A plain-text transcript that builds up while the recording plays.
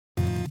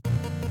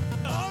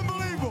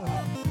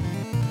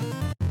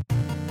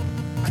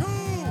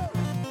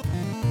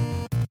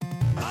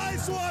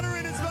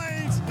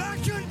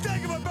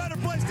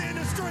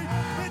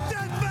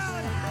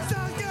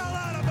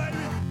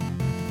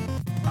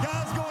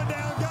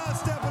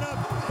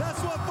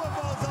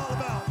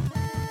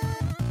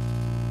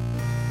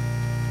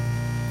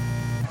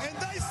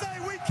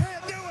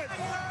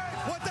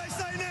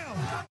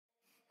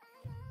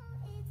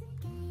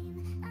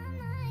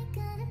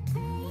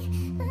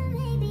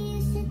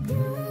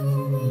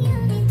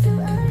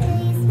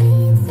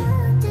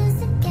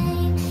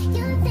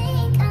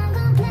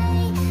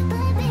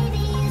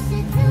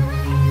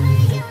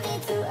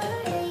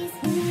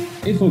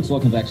folks,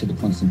 welcome back to the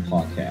Clemson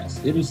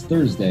Podcast. It is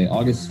Thursday,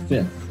 August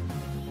 5th.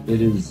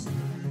 It is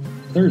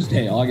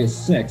Thursday,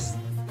 August 6th.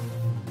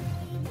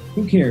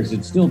 Who cares?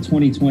 It's still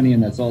 2020,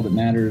 and that's all that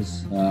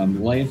matters.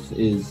 Life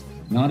is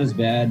not as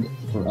bad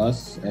for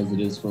us as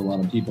it is for a lot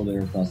of people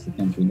there across the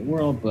country and the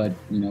world, but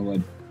you know what?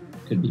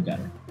 Could be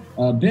better.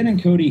 Ben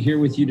and Cody here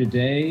with you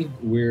today.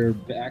 We're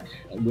back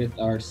with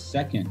our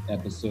second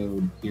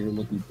episode here,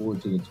 looking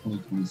forward to the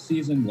 2020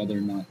 season. Whether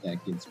or not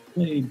that gets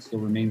played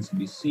still remains to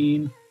be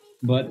seen.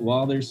 But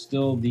while there's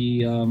still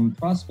the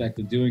prospect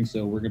of doing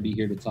so, we're going to be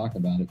here to talk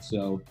about it.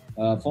 So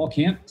fall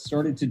camp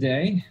started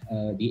today.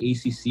 The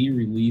ACC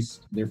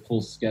released their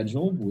full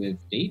schedule with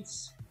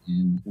dates.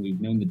 And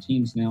we've known the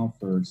teams now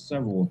for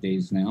several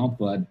days now,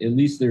 but at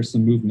least there's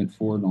some movement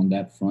forward on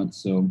that front.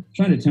 So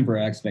trying to temper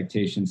our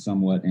expectations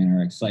somewhat and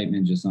our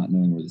excitement, just not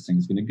knowing where this thing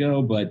is going to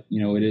go. But,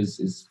 you know,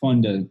 it's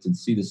fun to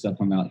see this stuff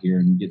come out here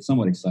and get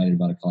somewhat excited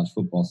about a college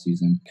football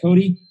season.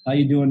 Cody, how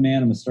you doing,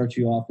 man? I'm going to start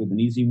you off with an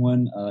easy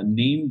one.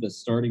 Name the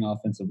starting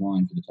offensive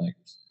line for the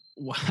Tigers.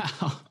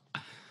 Wow.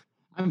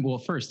 Well,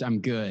 first, I'm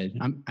good.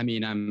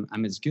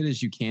 I'm as good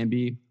as you can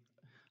be.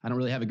 I don't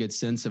really have a good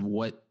sense of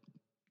what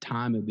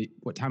time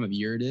of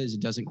year it is. It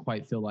doesn't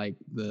quite feel like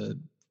the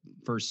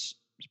first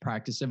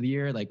practice of the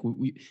year. Like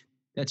we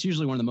that's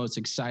usually one of the most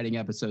exciting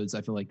episodes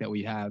I feel like that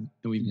we have,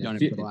 and we've done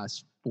it for the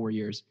last 4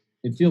 years.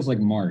 It feels like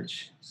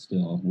March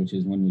still, which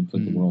is when we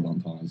put the world on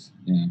pause.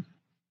 Yeah.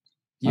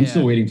 I'm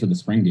still waiting for the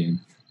spring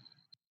game.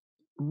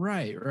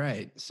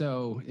 Right.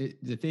 So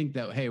to think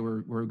that, hey,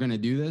 we're going to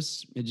do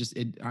this,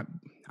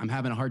 I'm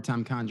having a hard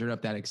time conjuring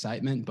up that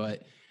excitement,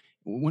 but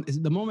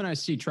the moment I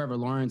see Trevor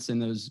Lawrence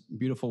and those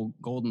beautiful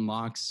golden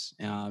locks,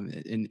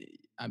 and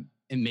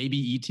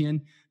maybe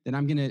Etienne, then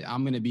I'm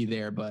gonna be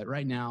there. But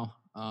right now,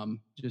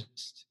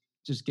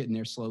 just getting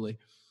there slowly.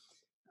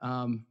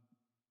 And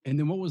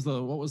then what was the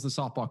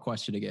softball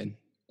question again?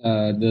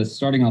 The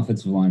starting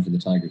offensive line for the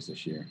Tigers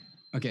this year.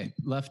 Okay,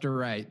 left or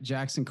right?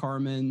 Jackson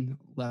Carman,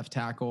 left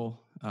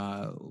tackle.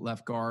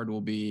 Left guard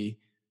will be.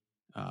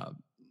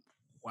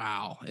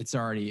 Wow, it's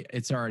already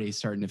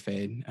starting to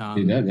fade.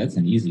 Dude, that's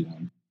an easy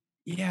one.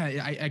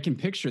 Yeah, I can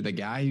picture the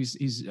guy.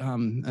 He's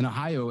an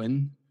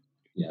Ohioan.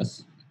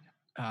 Yes.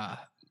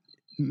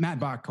 Matt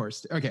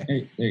Bockhorst. Okay.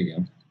 Hey, there you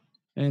go.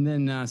 And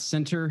then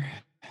center,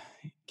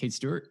 Kate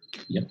Stewart.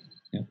 Yep.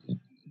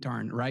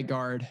 Darn. Right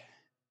guard.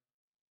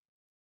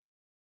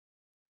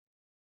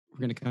 We're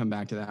going to come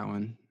back to that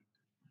one.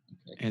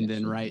 Okay, and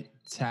then right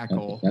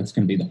tackle. That's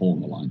going to be the hole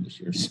in the line this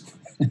year.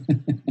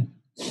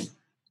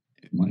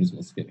 Might as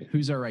well skip it.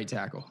 Who's our right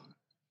tackle?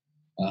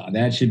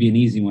 That should be an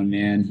easy one,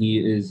 man. He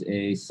is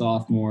a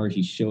sophomore.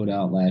 He showed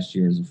out last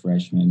year as a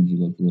freshman. He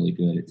looked really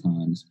good at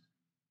times.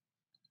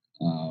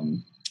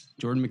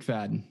 Jordan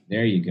McFadden.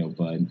 There you go,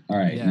 bud. All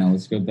right, Now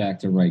let's go back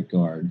to right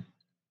guard.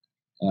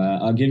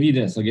 I'll give you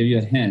this. I'll give you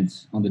a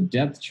hint on the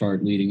depth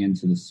chart leading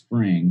into the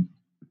spring,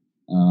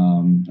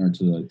 or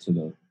to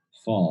the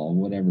fall,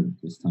 whatever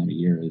this time of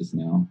year is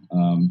now.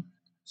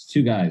 There's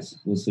two guys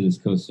listed as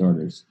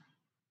co-starters.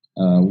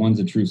 One's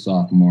a true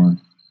sophomore.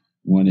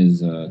 One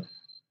is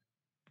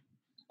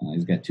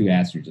he's got 2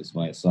 asterisks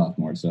by a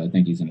sophomore, so I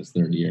think he's in his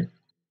 3rd year.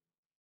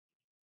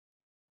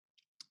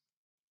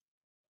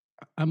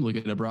 I'm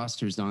looking at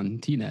rosters on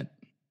TNet.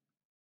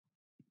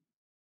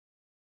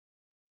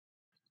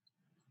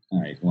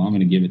 All right, well, I'm going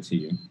to give it to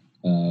you.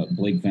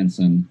 Blake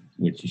Vinson,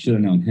 which you should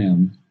have known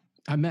him.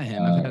 I met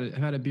him. I've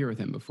had a beer with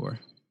him before.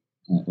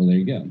 Well, there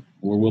you go.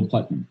 Or Will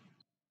Putnam.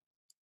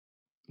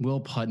 Will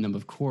Putnam,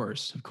 of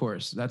course.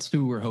 That's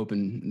who we're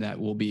hoping that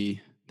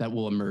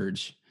will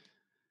emerge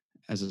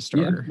as a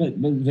starter. Yeah,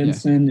 but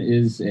Vinson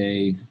is he's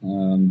a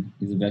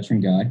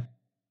veteran guy.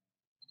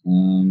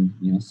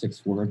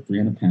 6'4",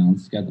 300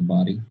 pounds. He's got the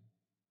body.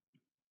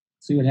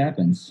 See what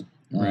happens.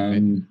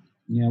 Right.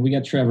 We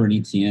got Trevor and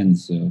Etienne,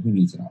 so who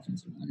needs an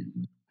offensive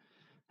line?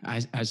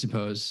 I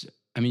suppose.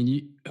 I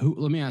mean,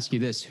 let me ask you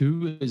this: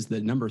 who is the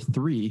number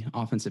 3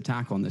 offensive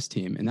tackle on this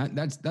team? And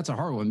that's a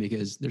hard one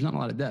because there's not a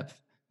lot of depth.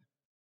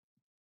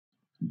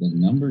 The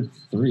number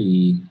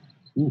 3,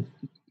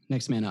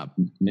 next man up,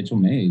 Mitchell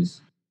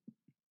Mays.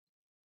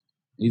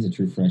 He's a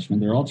true freshman.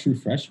 They're all true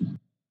freshmen.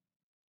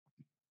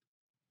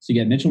 So you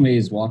got Mitchell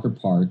Mays, Walker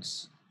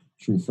Parks,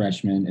 true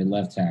freshman at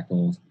left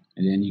tackle,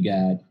 and then you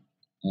got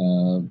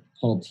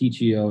Paul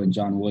Ticcio and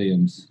John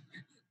Williams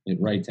at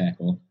right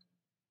tackle.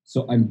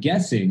 So I'm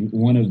guessing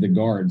one of the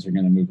guards are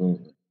going to move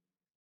over.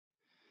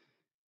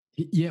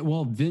 Yeah,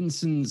 well,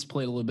 Vinson's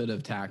played a little bit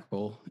of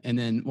tackle, and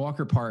then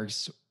Walker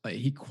Parks,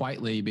 he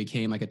quietly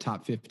became like a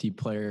top 50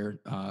 player,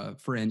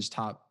 fringe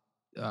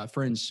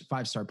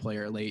 5-star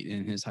player late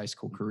in his high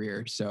school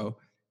career. So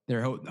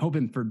they're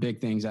hoping for big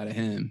things out of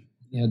him.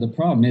 Yeah, the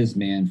problem is,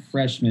 man,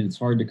 freshman, it's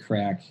hard to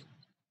crack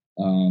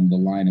the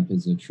lineup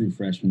as a true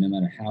freshman, no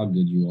matter how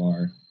good you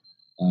are.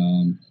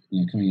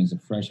 Coming as a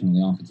freshman on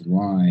the offensive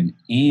line,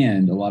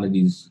 and a lot of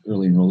these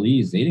early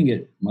enrollees, they didn't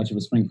get much of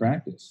a spring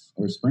practice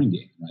or a spring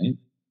game, right?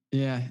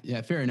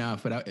 Yeah, fair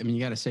enough. But I mean, you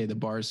got to say the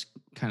bar's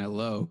kind of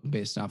low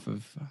based off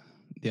of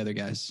the other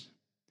guys.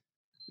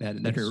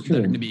 that are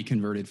to be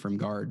converted from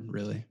guard,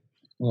 really.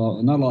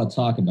 Well, not a lot of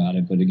talk about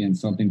it, but again,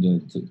 something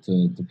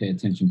to pay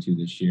attention to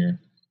this year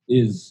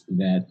is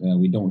that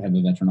we don't have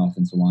a veteran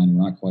offensive line.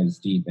 We're not quite as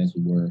deep as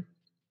we were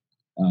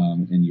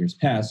in years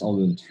past,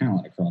 although the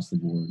talent across the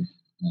board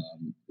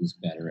is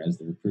better as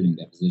the recruiting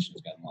that position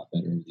has gotten a lot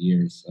better over the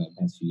years,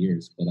 past few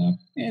years. But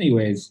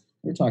anyways,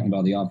 we're talking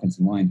about the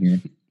offensive line here.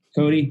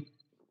 Cody,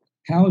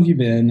 how have you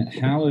been?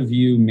 How have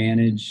you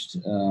managed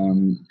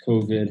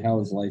COVID? How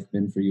has life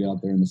been for you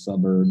out there in the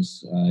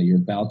suburbs? You're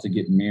about to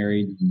get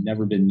married. You've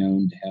never been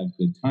known to have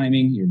good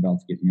timing. You're about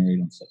to get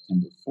married on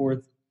September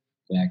 4th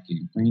back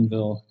in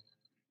Greenville.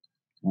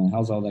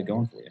 How's all that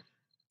going for you?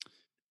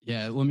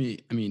 Yeah,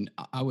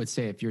 I would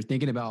say if you're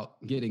thinking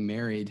about getting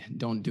married,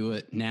 don't do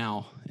it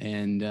now.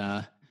 And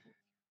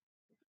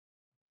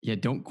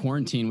don't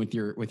quarantine with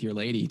your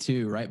lady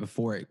too right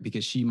before it,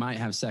 because she might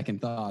have second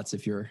thoughts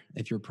if you're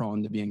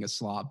prone to being a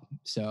slob.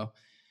 So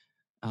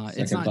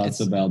second thoughts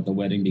about the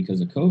wedding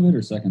because of COVID,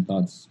 or second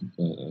thoughts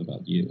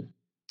about you?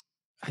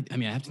 I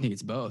have to think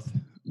it's both.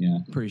 Yeah,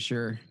 pretty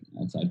sure.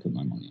 I'd put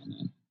my money on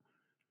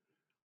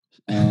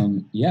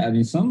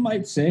that. Some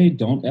might say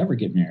don't ever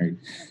get married.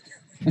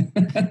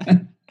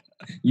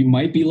 You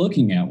might be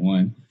looking at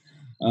one.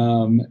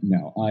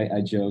 No,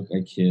 I joke, I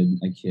kid.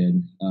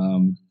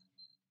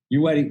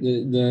 Your wedding,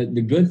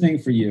 the good thing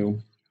for you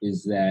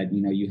is that,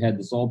 you had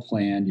this all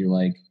planned. You're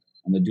like,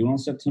 I'm going to do it on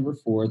September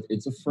 4th.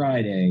 It's a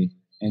Friday,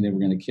 and then we're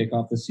going to kick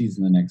off the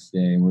season the next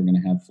day, and we're going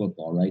to have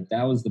football, right?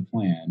 That was the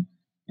plan.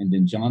 And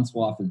then John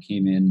Swofford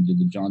came in and did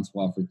the John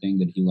Swofford thing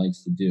that he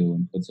likes to do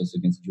and puts us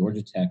against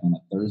Georgia Tech on a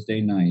Thursday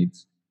night.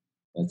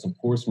 That's, of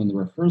course, when the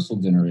rehearsal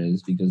dinner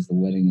is, because the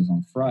wedding is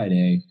on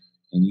Friday,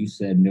 and you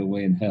said no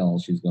way in hell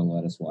she's going to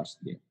let us watch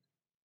the game.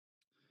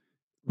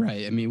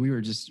 Right. We were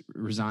just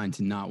resigned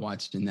to not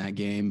watching that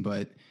game,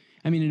 but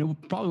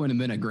it probably wouldn't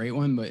have been a great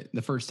one, but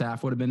the first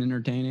half would have been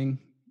entertaining.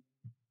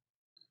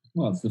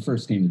 Well, it's the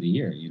first game of the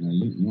year. You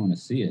want to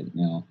see it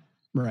now.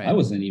 Right. I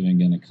wasn't even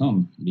going to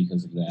come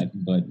because of that,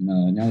 but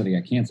now that it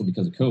got canceled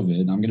because of COVID,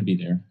 I'm going to be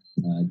there.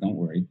 Don't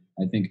worry.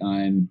 I think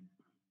I'm.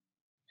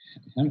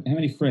 How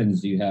many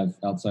friends do you have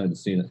outside of the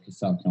state of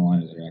South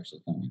Carolina that are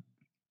actually coming?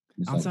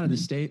 Outside of the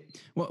state?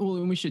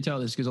 Well, we should tell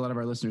this because a lot of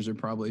our listeners are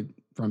probably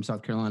from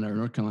South Carolina or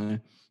North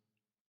Carolina.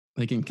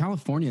 Like in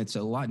California, it's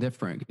a lot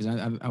different because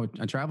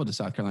I traveled to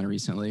South Carolina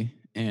recently,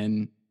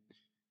 and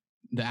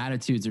the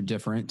attitudes are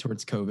different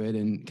towards COVID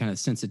and kind of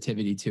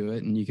sensitivity to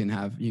it. And you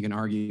can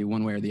argue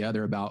one way or the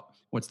other about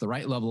what's the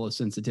right level of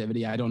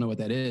sensitivity. I don't know what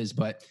that is,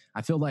 but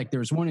I feel like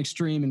there's one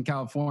extreme in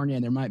California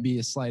and there might be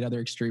a slight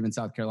other extreme in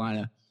South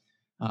Carolina.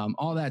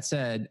 All that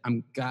said,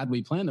 I'm glad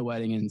we planned the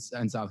wedding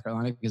in South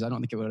Carolina because I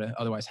don't think it would have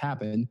otherwise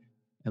happened,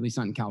 at least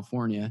not in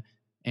California.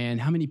 And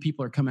how many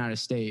people are coming out of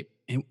state?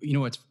 And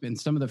it's been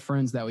some of the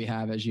friends that we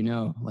have, as you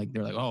know, like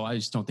they're like, oh, I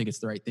just don't think it's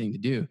the right thing to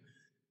do,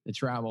 to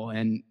travel.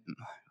 And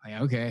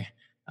like, okay.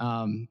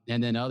 And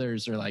then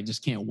others are like,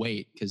 just can't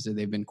wait because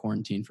they've been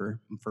quarantined for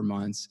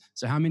months.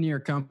 So how many are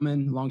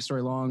coming? Long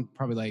story long,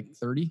 probably like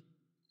 30.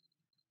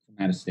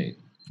 From out of state.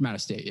 From out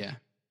of state, yeah.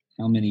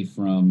 How many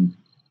from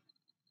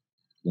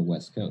the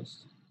West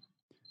Coast?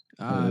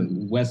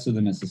 West of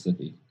the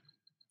Mississippi?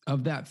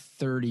 Of that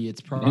 30,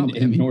 it's probably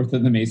north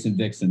of the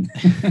Mason-Dixon.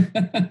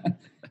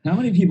 How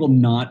many people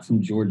not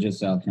from Georgia,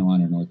 South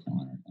Carolina, or North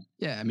Carolina?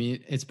 Yeah,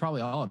 it's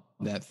probably all of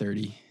that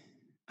 30.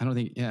 I don't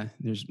think. Yeah,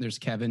 there's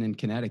Kevin in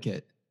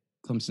Connecticut,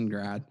 Clemson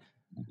grad.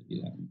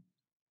 Yeah.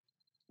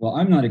 Well,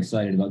 I'm not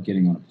excited about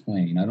getting on a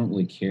plane. I don't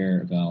really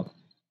care about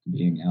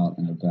being out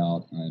and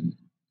about. I'm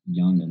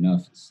young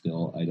enough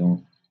still. I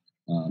don't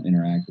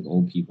interact with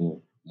old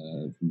people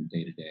from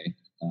day to day.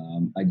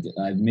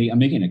 I'm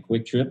making a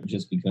quick trip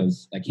just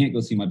because I can't go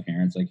see my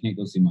parents. I can't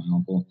go see my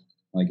uncle.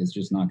 Like, it's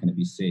just not going to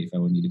be safe. I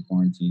would need to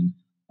quarantine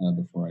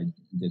before I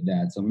did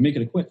that. So I'm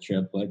making a quick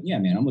trip. But yeah,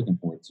 man, I'm looking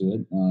forward to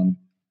it.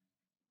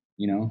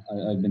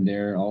 I've been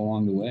there all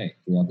along the way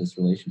throughout this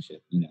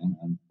relationship.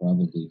 I'm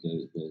probably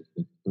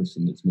the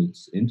person that's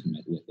most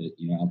intimate with it,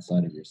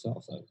 outside of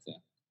yourself, I would say.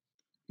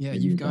 Yeah,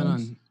 you've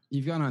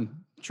gone on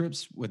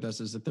trips with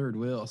us as the third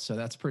wheel, so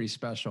that's pretty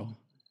special.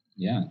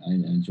 Yeah, I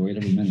enjoyed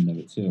every minute of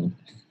it too.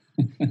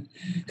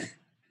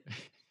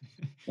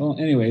 Well,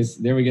 anyways,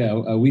 there we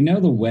go. We know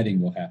the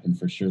wedding will happen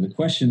for sure. The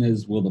question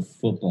is, will the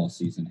football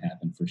season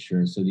happen for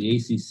sure? So the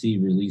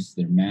ACC released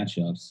their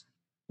matchups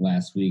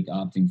last week,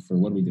 opting for,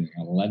 what are we doing,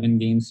 11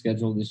 games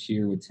scheduled this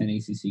year with 10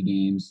 ACC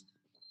games.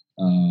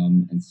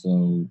 And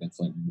so that's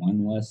like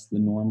one less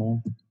than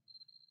normal.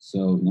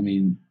 So,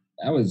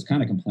 I was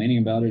kind of complaining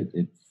about it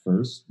at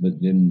first,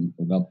 but then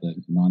about the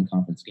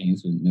non-conference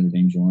games when Notre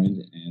Dame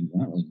joined, and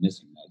we're not really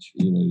missing much.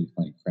 Either way, we're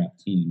playing crap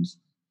teams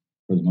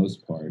for the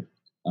most part.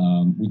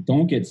 We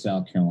don't get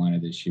South Carolina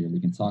this year. We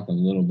can talk a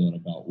little bit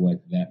about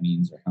what that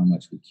means or how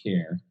much we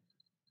care.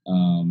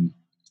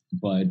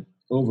 But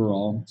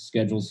overall,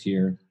 schedules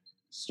here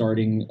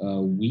starting a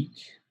week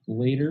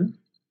later,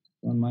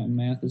 when my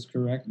math is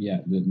correct. Yeah,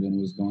 than it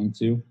was going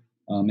to.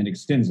 It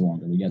extends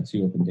longer. We got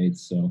 2 open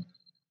dates. So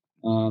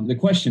the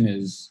question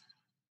is,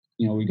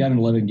 we've got an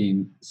 11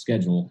 game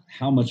schedule.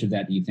 How much of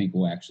that do you think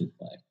we'll actually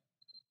play?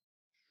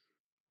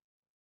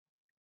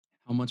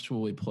 How much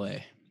will we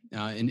play?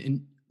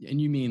 And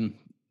you mean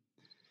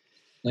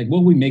like,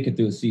 will we make it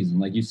through a season?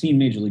 Like, you've seen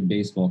Major League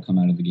Baseball come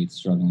out of the gate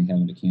struggling,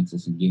 having to cancel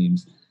some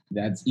games.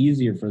 That's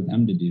easier for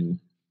them to do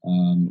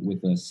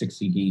with a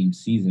 60-game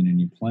season and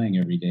you're playing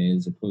every day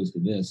as opposed to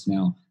this.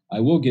 Now, I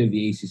will give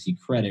the ACC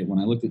credit. When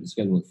I looked at the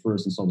schedule at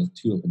first and saw the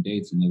 2 open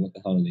dates, I'm like, what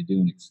the hell are they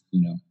doing?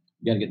 You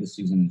got to get the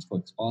season in as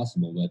quick as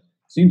possible. But it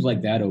seems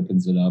like that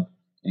opens it up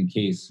in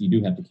case you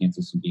do have to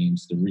cancel some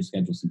games to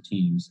reschedule some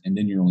teams, and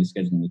then you're only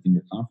scheduling within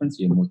your conference.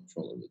 You have more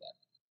control over that.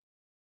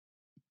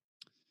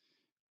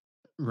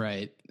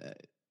 Right.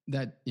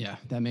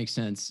 That makes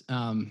sense.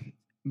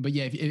 But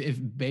yeah, if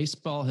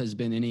baseball has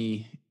been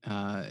any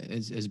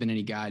has been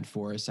any guide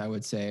for us, I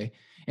would say,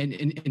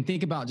 and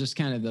think about just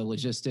kind of the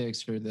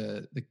logistics or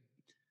the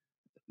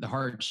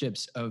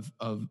hardships of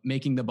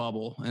making the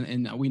bubble,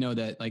 and we know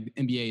that like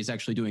NBA is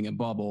actually doing a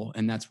bubble,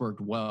 and that's worked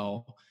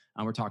well.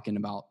 We're talking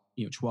about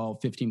 12,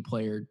 15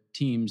 player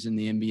teams in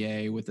the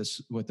NBA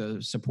with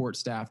a support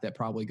staff that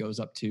probably goes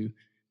up to,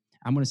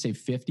 I'm going to say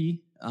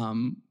 50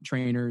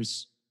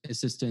 trainers,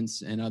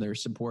 assistants, and other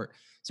support.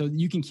 So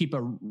you can keep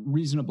a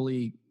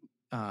reasonably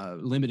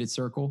limited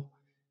circle.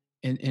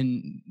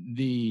 And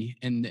the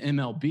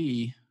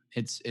MLB,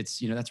 it's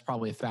that's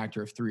probably a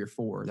factor of 3 or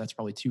 4. That's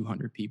probably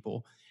 200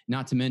 people.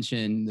 Not to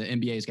mention the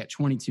NBA's got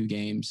 22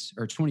 teams,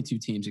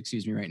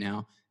 right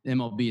now. The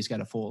MLB's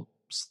got a full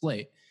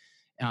slate.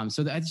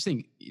 So I just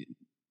think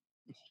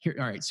here.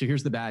 All right. So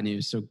here's the bad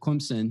news. So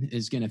Clemson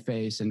is going to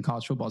face, and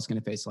college football is going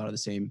to face a lot of the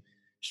same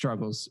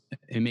struggles,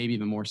 and maybe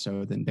even more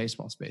so than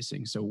baseball's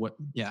facing. So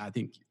I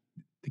think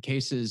the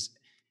cases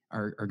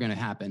are going to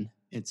happen.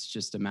 It's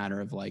just a matter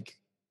of like,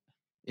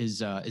 is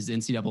the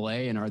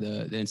NCAA and are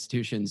the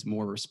institutions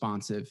more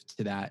responsive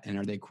to that, and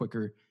are they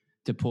quicker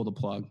to pull the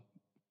plug?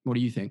 What do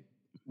you think?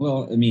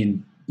 Well, I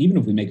mean, even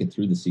if we make it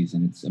through the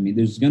season,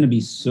 there's going to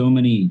be so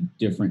many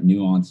different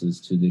nuances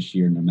to this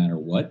year, no matter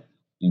what,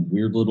 and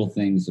weird little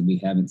things that we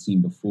haven't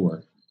seen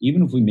before.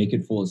 Even if we make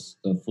it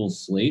a full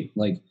slate,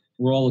 like,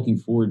 we're all looking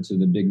forward to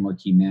the big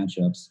marquee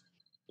matchups,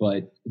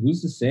 but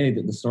who's to say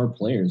that the star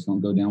players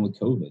don't go down with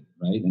COVID,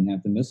 right, and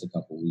have to miss a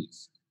couple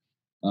weeks?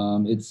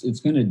 It's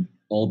going to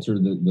alter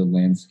the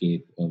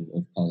landscape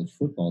of college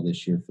football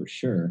this year for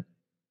sure.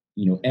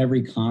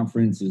 Every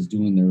conference is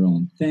doing their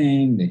own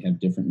thing. They have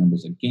different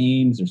numbers of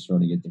games. They're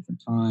starting at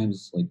different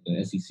times. Like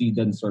the SEC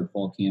doesn't start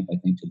fall camp, I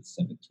think, till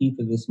the 17th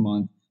of this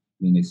month.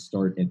 Then they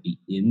start at the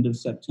end of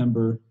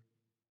September.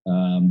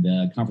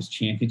 The conference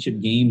championship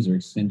games are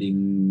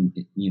extending,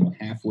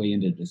 halfway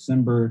into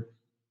December.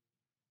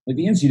 Like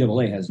the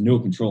NCAA has no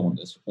control on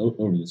this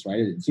over this, right?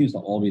 It seems to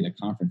all be the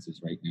conferences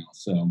right now.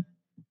 So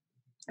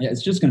yeah,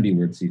 it's just going to be a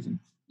weird season.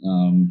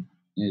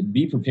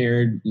 Be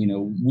prepared.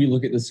 We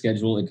look at the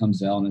schedule, it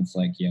comes out and it's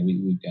like, yeah,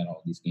 we've got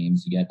all these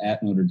games. You got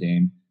at Notre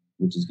Dame,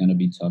 which is going to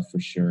be tough for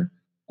sure.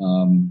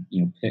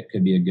 Pitt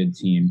could be a good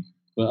team.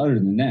 But other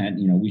than that,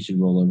 we should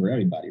roll over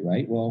everybody,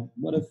 right? Well,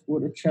 what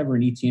if Trevor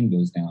and Etienne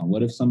goes down?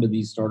 What if some of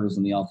these starters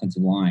on the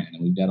offensive line,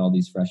 and we've got all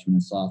these freshmen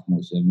and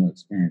sophomores who have no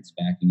experience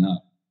backing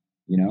up,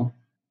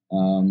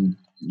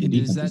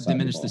 does that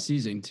diminish the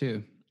season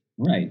too?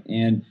 Right.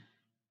 And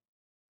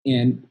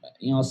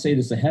I'll say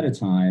this ahead of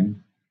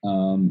time.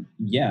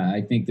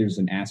 I think there's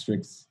an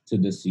asterisk to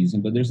this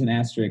season, but there's an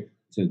asterisk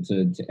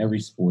to every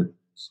sport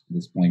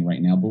that's playing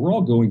right now. But we're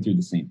all going through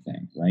the same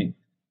thing, right?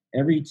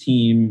 Every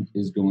team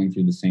is going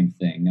through the same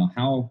thing. Now,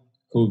 how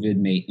COVID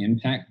may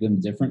impact them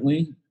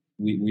differently,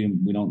 we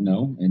don't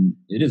know, and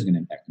it is going to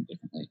impact them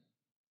differently.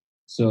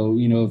 So,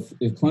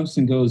 if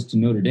Clemson goes to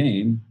Notre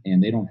Dame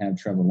and they don't have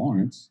Trevor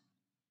Lawrence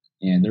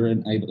and they're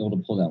able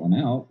to pull that one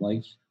out,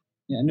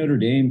 Notre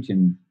Dame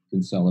can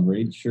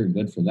celebrate. Sure,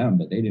 good for them,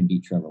 but they didn't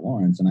beat Trevor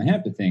Lawrence. And I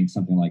have to think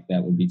something like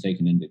that would be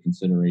taken into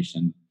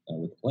consideration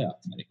with the playoff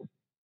committee.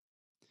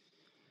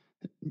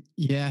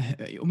 Yeah,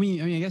 I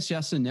mean, I guess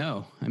yes and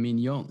no. I mean,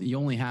 you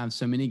only have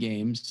so many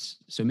games,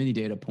 so many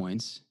data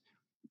points.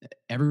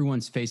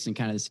 Everyone's facing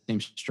kind of the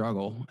same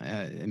struggle.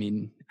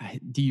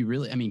 Do you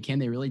really? I mean, can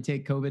they really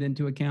take COVID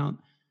into account?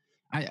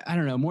 I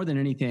don't know. More than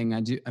anything,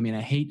 I do. I mean,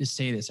 I hate to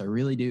say this, I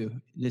really do.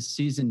 This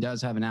season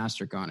does have an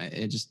asterisk on it.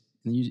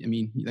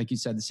 Like you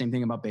said, the same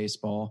thing about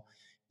baseball.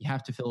 You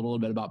have to feel a little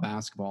bit about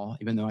basketball,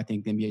 even though I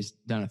think the NBA's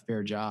done a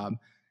fair job.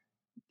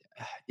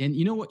 And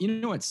you know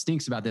what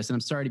stinks about this, and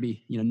I'm sorry to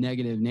be,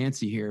 negative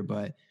Nancy here,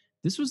 but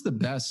this was the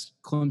best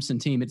Clemson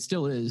team. It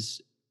still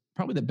is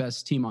probably the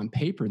best team on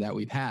paper that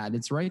we've had.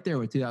 It's right there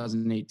with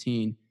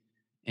 2018.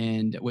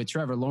 And with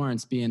Trevor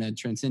Lawrence being a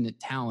transcendent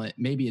talent,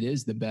 maybe it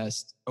is the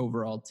best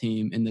overall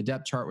team. And the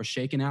depth chart was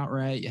shaken out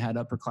right. You had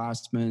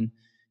upperclassmen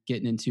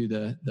getting into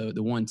the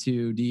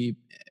 1-2 deep.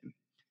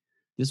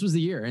 This was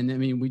the year. And I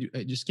mean,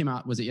 it just came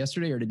out, was it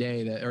yesterday or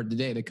today?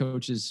 Today the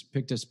coaches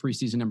picked us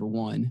preseason number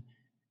 1.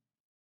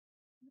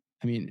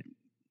 I mean,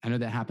 I know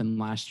that happened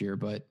last year,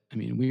 but I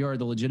mean, we are a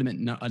legitimate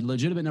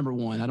number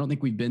 1. I don't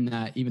think we've been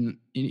that even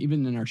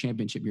in our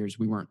championship years.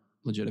 We weren't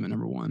legitimate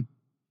number 1.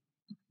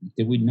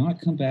 Did we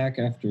not come back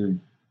after?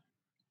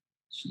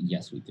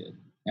 Yes, we did.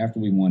 After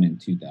we won in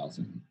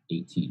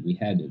 2018, we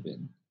had to have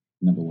been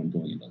number one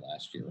going into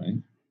last year, right?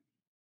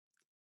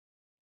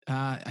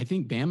 I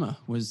think Bama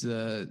was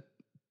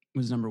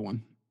number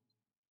one.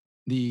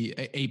 The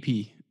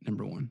AP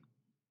number one.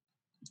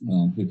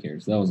 Well, who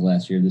cares? That was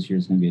last year. This year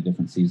is going to be a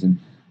different season.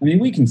 I mean,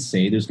 we can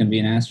say there's going to be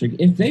an asterisk.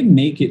 If they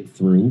make it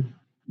through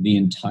the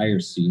entire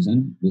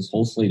season, this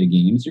whole slate of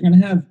games, you're going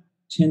to have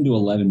 10 to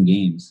 11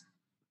 games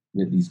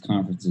that these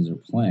conferences are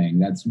playing.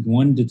 That's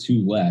 1 to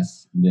 2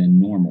 less than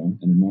normal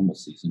in a normal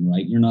season,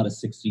 right? You're not a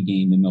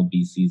 60-game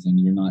MLB season.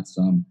 You're not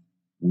some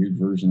weird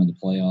version of the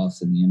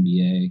playoffs in the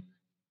NBA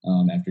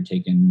after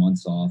taking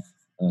months off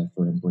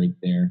for a break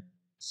there.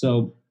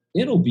 So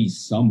it'll be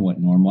somewhat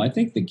normal. I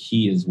think the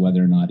key is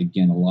whether or not,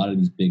 again, a lot of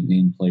these big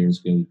name players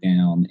go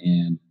down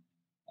and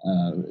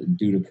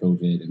due to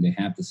COVID and they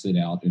have to sit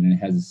out, and it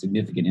has a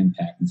significant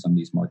impact in some of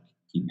these marquee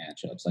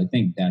matchups. I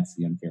think that's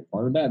the unfair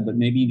part of that, but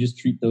maybe you just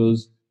treat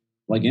those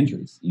like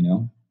injuries,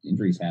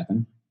 injuries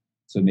happen.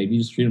 So maybe you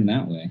just treat them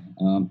that way.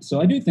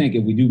 So I do think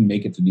if we do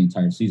make it through the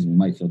entire season, we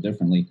might feel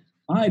differently.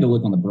 I had to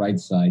look on the bright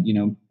side.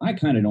 I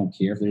kind of don't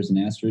care if there's an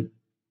asterisk.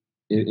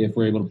 If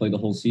we're able to play the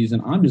whole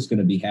season, I'm just going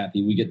to be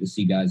happy we get to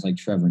see guys like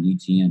Trevor and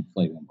ETN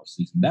play one more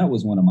season. That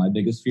was one of my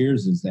biggest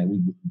fears, is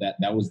that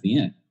that was the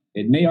end.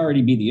 It may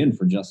already be the end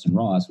for Justin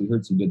Ross. We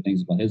heard some good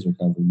things about his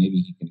recovery.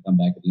 Maybe he can come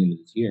back at the end of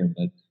this year,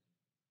 but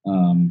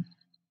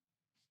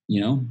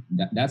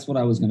that's what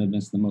I was going to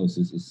miss the most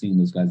is seeing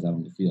those guys out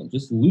on the field.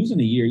 Just losing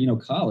a year,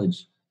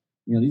 college,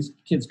 these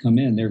kids come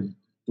in, they're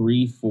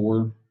 3,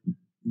 4,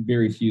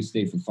 very few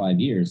stay for 5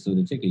 years. So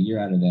to take a year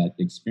out of that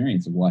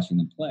experience of watching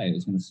them play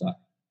is going to suck.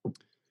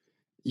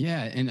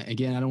 Yeah. And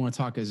again, I don't want to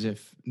talk as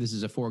if this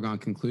is a foregone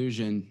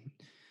conclusion,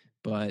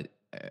 but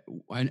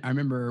I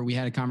remember we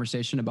had a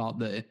conversation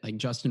about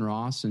Justin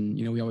Ross, and,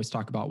 we always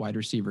talk about wide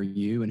receiver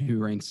U and who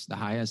ranks the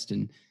highest.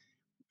 And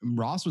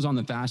Ross was on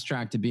the fast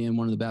track to being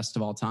one of the best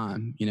of all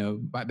time.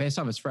 Based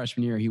off his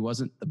freshman year, he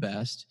wasn't the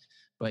best,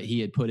 but he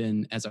had put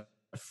in, as a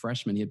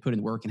freshman, he had put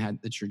in work and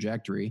had the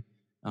trajectory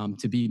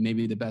to be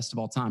maybe the best of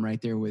all time,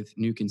 right there with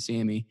Nuke and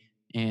Sammy.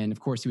 And of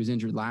course he was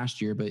injured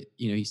last year, but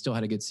he still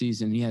had a good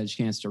season. He had a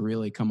chance to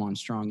really come on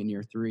strong in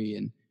year 3,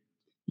 and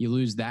you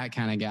lose that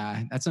kind of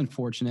guy. That's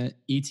unfortunate.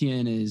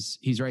 Etienne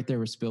he's right there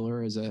with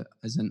Spiller as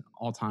an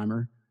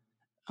all-timer.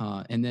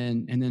 And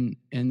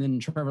then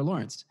Trevor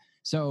Lawrence.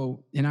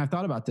 So, and I've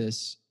thought about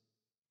this,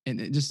 and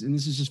this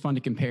is just fun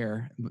to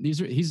compare. He's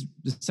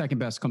the second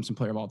best Clemson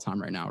player of all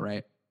time right now,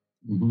 right?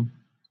 Mm-hmm.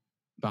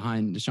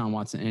 Behind Deshaun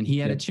Watson, and he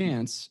had a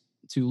chance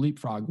to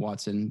leapfrog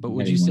Watson. But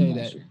would you say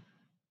that?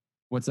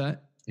 What's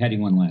that? Had he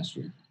won last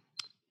year?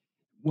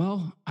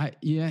 Well, I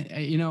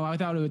thought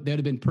that would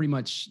have been pretty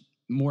much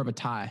more of a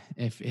tie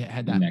if it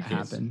had that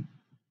happen.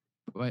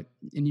 But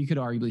you could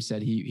arguably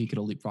said he could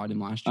have leapfrogged him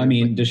last year. I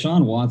mean,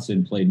 Deshaun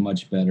Watson played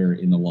much better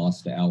in the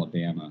loss to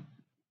Alabama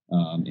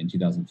in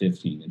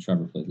 2015 than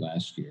Trevor played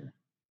last year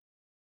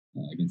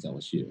against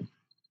LSU.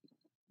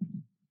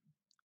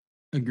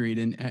 Agreed.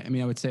 And I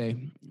mean, I would say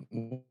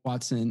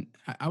Watson,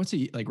 I would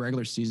say like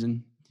regular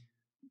season,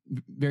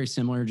 very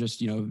similar,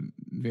 just,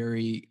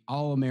 very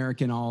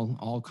all-American,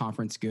 all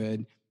conference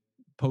good.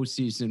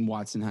 Postseason,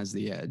 Watson has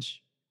the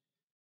edge.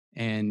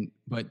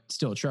 But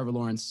still, Trevor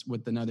Lawrence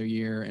with another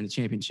year and a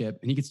championship,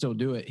 and he could still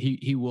do it.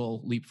 He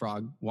will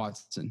leapfrog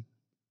Watson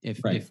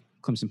if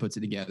Clemson puts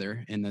it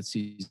together and that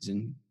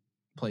season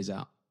plays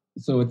out.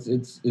 So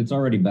it's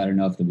already bad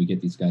enough that we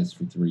get these guys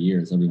for 3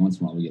 years. Every once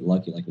in a while we get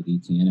lucky, like with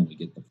ETN, and we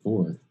get the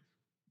 4th.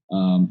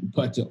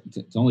 But to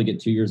only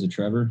get 2 years of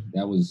Trevor,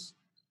 it was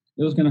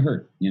going to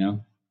hurt.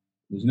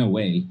 There's no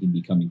way he'd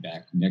be coming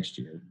back next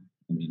year.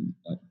 I mean,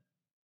 I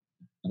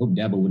hope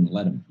Dabo wouldn't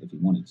let him if he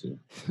wanted to.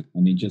 I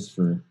mean, just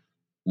for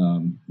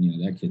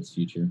that kid's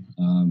future.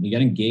 He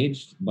got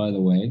engaged, by the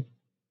way.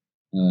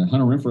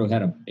 Hunter Renfrow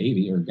had a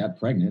baby, or got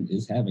pregnant,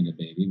 is having a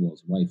baby. Well,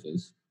 his wife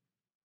is.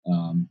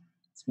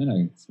 It's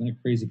been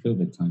a crazy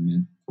COVID time,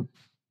 man.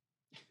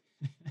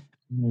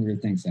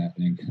 Weird things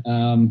happening.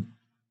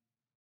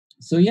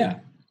 So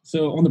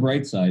on the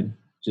bright side,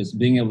 just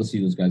being able to see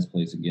those guys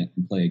play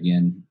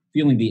again,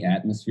 feeling the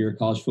atmosphere of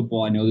college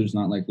football. I know there's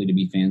not likely to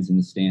be fans in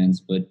the stands,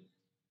 but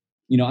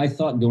I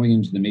thought going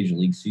into the major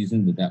league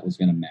season that was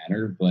going to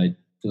matter. But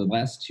for the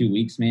last 2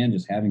 weeks, man,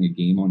 just having a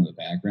game on in the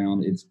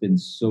background, it's been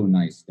so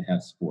nice to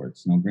have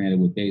sports. Now, granted,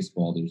 with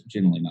baseball, there's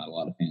generally not a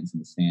lot of fans in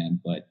the stand,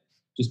 but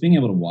just being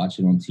able to watch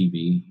it on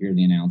TV, hear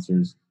the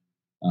announcers,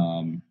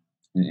 and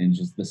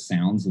just the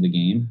sounds of the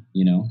game,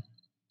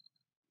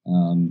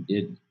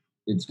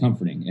 it's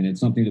comforting, and it's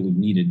something that we've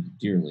needed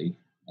dearly.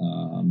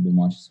 Been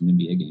watching some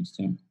NBA games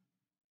too.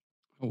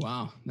 Oh,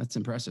 wow. That's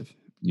impressive.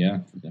 Yeah.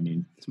 I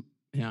mean,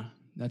 yeah,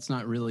 that's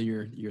not really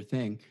your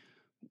thing.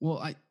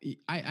 Well,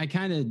 I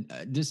kind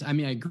of I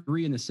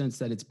agree in the sense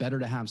that it's better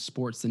to have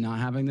sports than not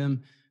having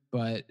them,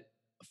 but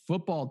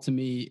football to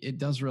me, it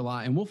does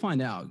rely, and we'll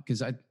find out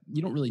because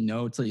you don't really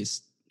know until you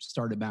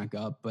start it back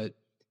up. But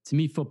to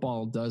me,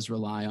 football does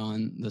rely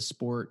on the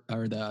sport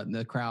or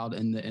the crowd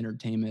and the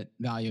entertainment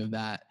value of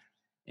that.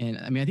 And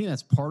I mean, I think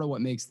that's part of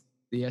what makes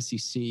the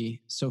SEC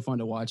so fun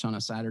to watch on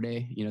a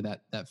Saturday.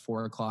 That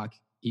 4 o'clock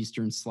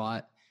Eastern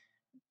slot.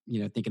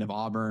 Thinking of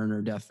Auburn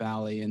or Death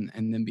Valley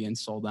and them being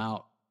sold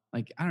out.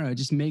 Like, I don't know, it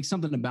just makes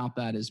something about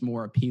that is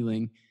more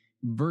appealing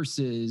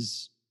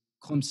versus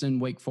Clemson,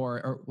 Wake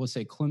Forest, or we'll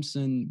say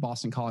Clemson,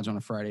 Boston College on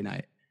a Friday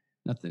night.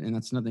 And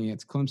that's nothing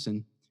against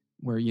Clemson,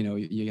 where,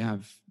 you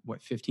have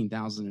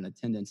 15,000 in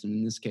attendance. And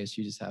in this case,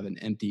 you just have an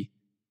empty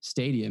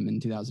stadium in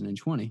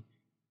 2020.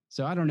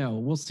 So I don't know.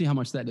 We'll see how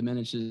much that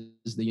diminishes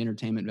the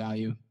entertainment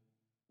value.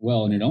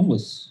 Well, and it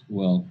almost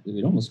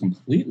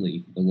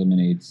completely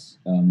eliminates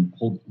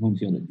home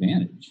field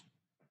advantage.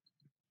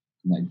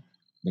 Like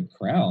the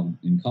crowd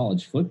in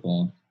college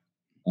football,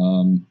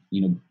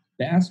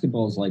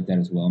 basketball is like that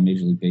as well.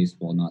 Major League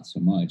Baseball, not so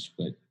much,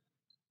 but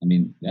I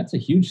mean, that's a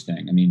huge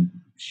thing. I mean,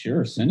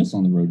 sure, send us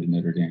on the road to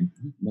Notre Dame.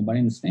 Nobody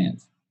in the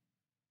stands.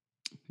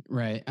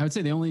 Right. I would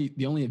say the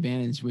only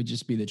advantage would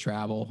just be the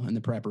travel and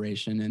the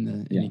preparation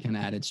and any kind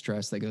of added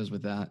stress that goes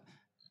with that.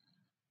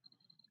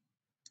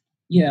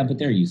 Yeah, but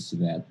they're used to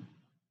that.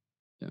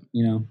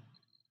 Yeah.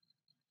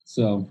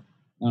 So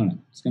I don't know.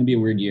 It's going to be a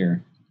weird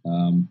year.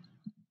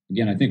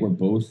 Again, I think we're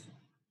both,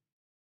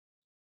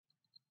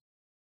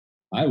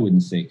 I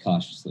wouldn't say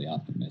cautiously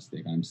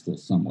optimistic. I'm still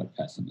somewhat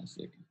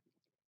pessimistic.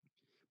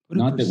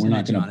 Not that we're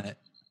not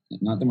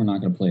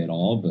going to play at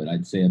all, but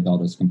I'd say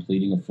about us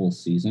completing a full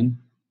season,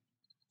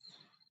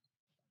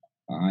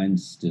 I'm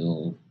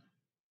still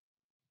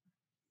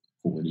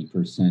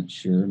 40%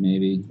 sure,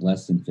 maybe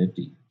less than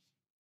 50.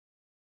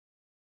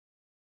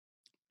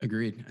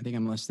 Agreed. I think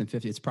I'm less than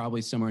 50. It's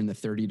probably somewhere in the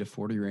 30 to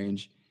 40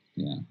 range.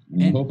 Yeah.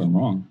 I hope I'm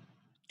wrong.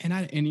 And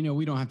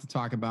we don't have to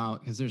talk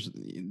about, because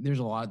there's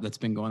a lot that's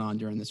been going on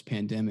during this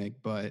pandemic,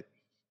 but I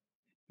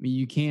mean,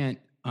 you can't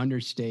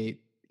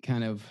understate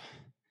kind of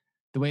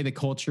the way the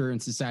culture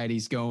and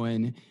society's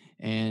going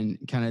and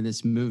kind of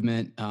this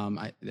movement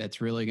that's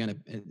really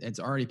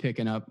it's already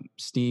picking up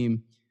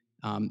steam.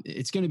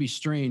 It's going to be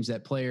strange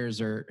that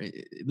players are,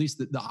 at least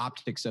the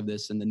optics of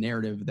this and the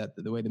narrative that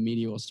the way the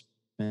media will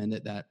spend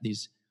it, that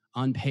these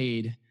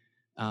unpaid,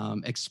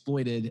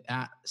 exploited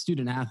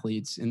student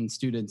athletes and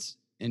students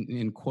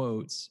in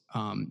quotes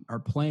are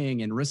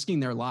playing and risking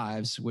their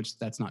lives, which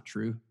that's not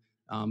true.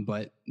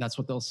 But that's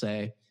what they'll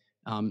say.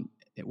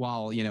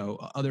 While,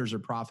 others are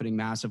profiting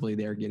massively,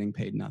 they're getting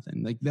paid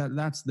nothing. Like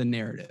that's the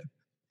narrative.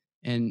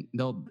 And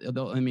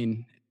I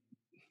mean,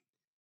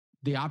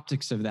 the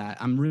optics of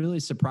that, I'm really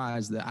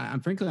surprised that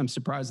I'm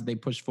surprised that they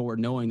push forward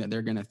knowing that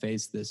they're going to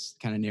face this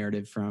kind of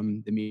narrative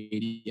from the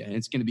media, and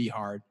it's going to be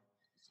hard.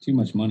 Too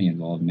much money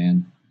involved,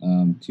 man.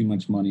 Too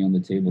much money on the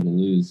table to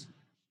lose.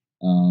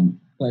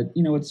 But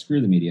you know what?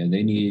 Screw the media.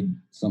 They need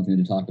something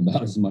to talk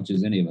about as much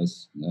as any of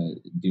us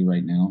do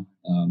right now.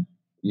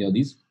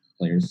 These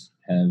players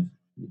have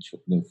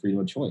the freedom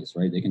of choice,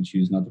 right? They can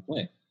choose not to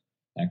play.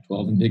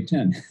 Pac-12 and Big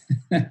Ten,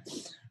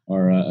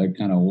 or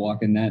kind of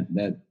walking that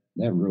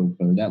rope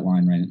or that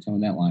line right,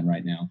 towing that line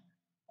right now.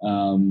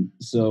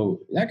 So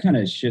that kind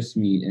of shifts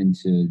me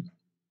into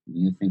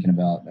thinking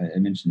about. I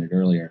mentioned it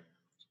earlier.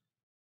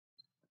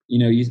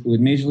 With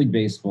Major League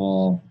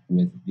Baseball,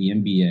 with the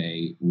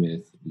NBA,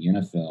 with the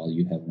NFL,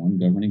 you have one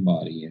governing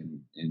body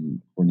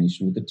in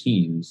coordination with the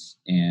teams,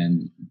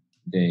 and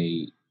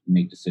they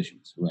make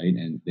decisions, right?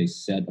 And they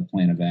set a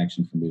plan of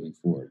action for moving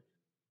forward.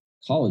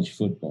 College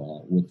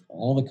football, with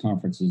all the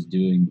conferences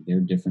doing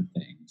their different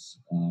things,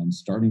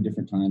 starting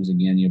different times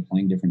again,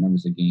 playing different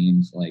numbers of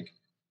games. Like,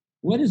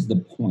 what is the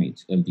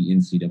point of the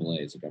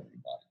NCAA as a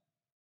governing body?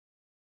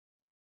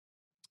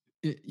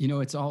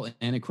 It's all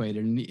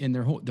antiquated, and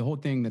the whole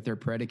thing that they're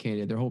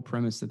predicated, their whole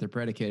premise that they're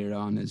predicated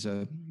on is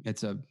I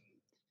don't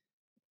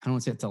want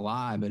to say it's a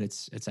lie, but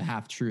it's a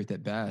half truth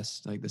at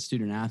best. Like the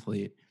student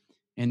athlete,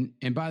 and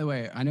by the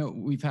way, I know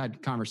we've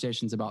had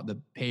conversations about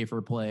the pay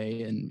for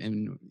play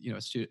and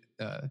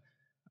a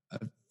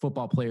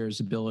football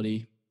player's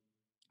ability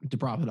to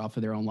profit off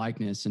of their own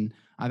likeness, and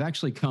I've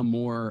actually come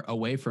more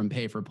away from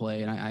pay for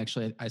play, and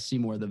I see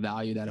more of the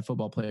value that a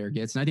football player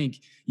gets, and I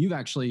think you've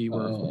actually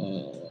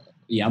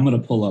Yeah, I'm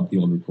going to pull up the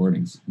old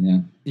recordings. Yeah.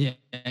 Yeah.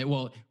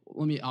 Well,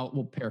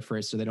 we'll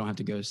paraphrase so they don't have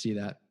to go see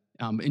that.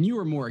 And you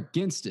were more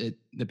against it,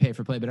 the pay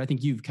for play, but I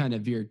think you've kind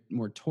of veered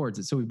more towards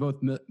it. So we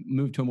both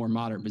moved to a more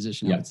modern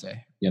position, I would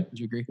say. Yep. Would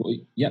you agree? Well,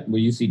 yep. Well,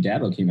 you see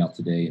Dabo came out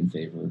today in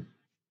favor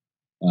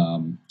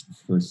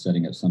for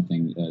setting up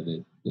something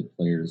that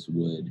players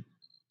would,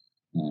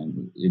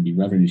 it'd be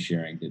revenue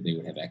sharing that they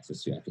would have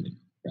access to after they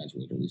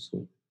graduate early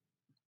school.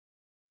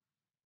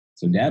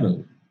 So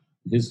Dabo,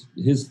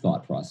 his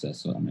thought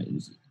process on it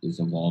is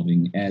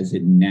evolving as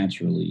it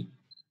naturally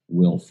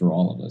will for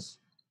all of us.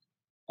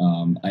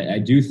 I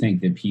do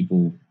think that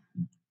people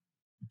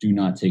do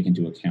not take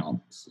into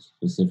account,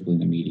 specifically in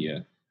the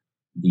media,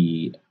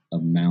 the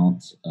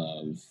amount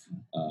of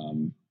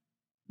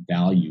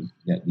value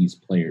that these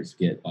players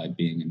get by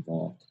being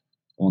involved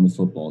on the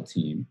football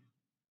team,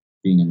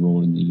 being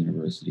enrolled in the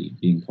university,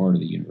 being part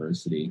of the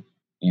university,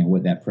 and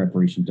what that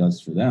preparation does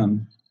for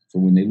them for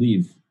when they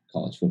leave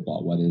college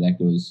football, whether that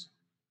goes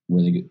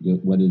where they go,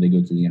 whether they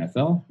go to the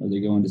NFL or they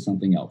go into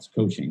something else,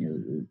 coaching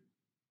or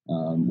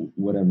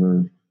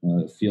whatever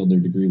field their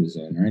degree was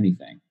in or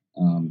anything.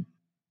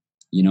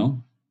 You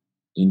know,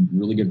 in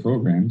really good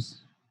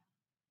programs,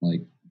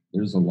 like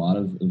there's a lot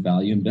of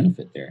value and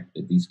benefit there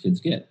that these kids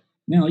get.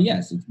 Now,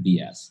 yes, it's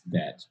BS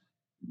that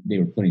they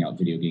were putting out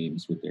video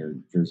games with their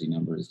jersey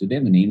numbers. Did they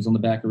have the names on the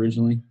back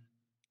originally?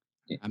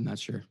 I'm not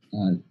sure.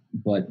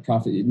 But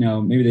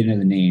no, maybe they didn't have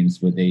the names,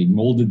 but they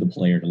molded the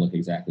player to look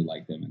exactly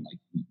like them and like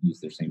use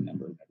their same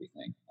number and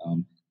everything.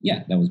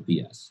 Yeah, that was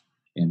BS.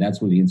 And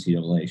that's where the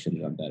NCAA should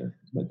have done better,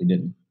 but they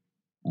didn't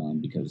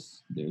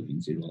because they're the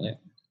NCAA.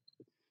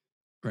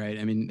 Right.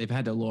 I mean, they've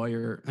had to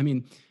lawyer. I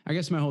mean, I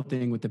guess my whole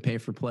thing with the pay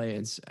for play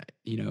is,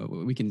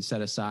 we can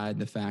set aside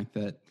the fact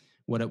that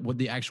what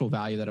the actual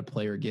value that a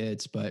player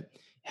gets, but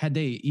had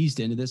they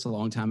eased into this a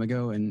long time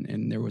ago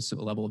and there was a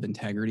level of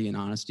integrity and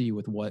honesty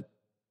with what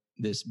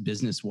this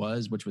business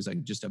was, which was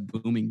like just a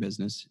booming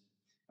business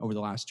over the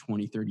last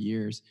 20, 30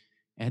 years,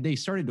 had they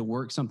started to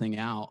work something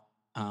out,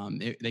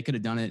 they could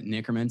have done it in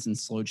increments and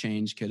slow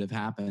change could have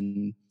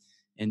happened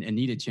and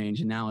needed change.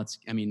 And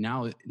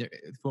now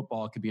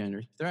football could be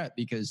under threat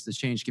because the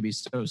change could be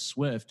so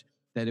swift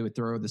that it would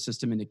throw the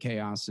system into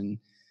chaos. And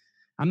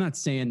I'm not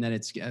saying that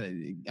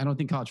I don't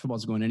think college football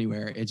is going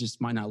anywhere. It just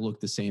might not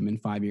look the same in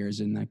 5 years.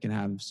 And that can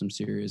have some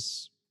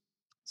serious,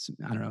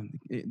 I don't know,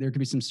 there could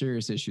be some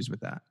serious issues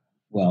with that.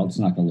 Well, it's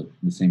not going to look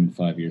the same in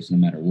 5 years, no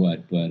matter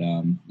what. But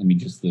I mean,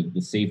 just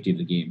the safety of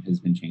the game has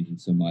been changing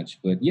so much.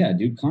 But yeah,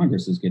 dude,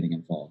 Congress is getting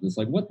involved. It's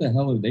like, what the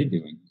hell are they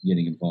doing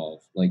getting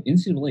involved? Like,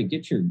 NCAA,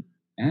 get your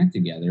act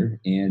together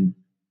and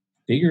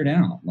figure it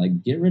out.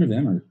 Like, get rid of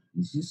Emmert.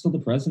 Is he still the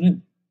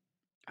president?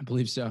 I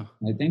believe so.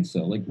 I think so.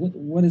 Like,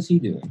 what is he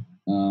doing?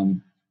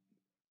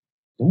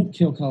 Don't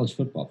kill college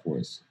football for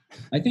us.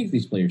 I think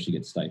these players should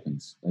get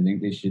stipends. I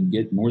think they should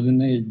get more than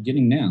they're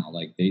getting now.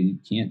 Like they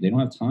don't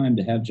have time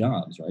to have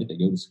jobs, right? They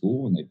go to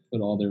school and they put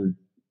all their,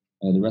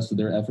 the rest of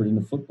their effort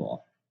into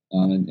football.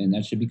 And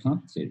that should be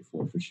compensated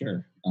for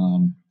sure.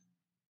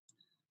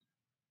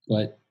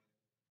 But.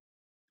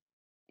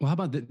 Well, how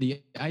about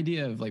the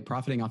idea of like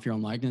profiting off your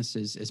own likeness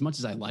is, as much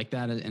as I like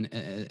that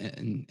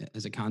and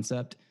as a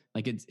concept,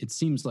 like it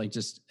seems like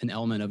just an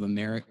element of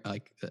America,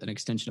 like an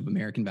extension of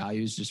American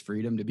values, just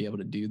freedom to be able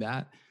to do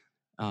that.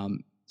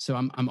 So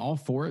I'm all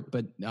for it,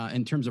 but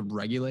in terms of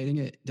regulating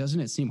it, doesn't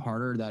it seem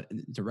harder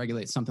to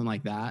regulate something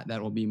like that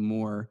will be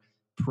more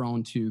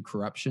prone to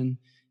corruption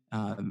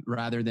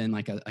rather than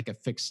like a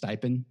fixed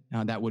stipend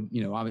that would,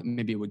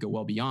 maybe it would go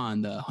well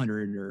beyond the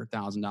 $100 or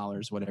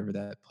 $1,000, whatever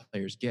that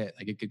players get.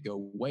 Like it could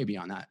go way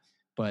beyond that,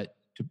 but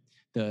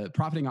the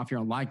profiting off your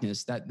own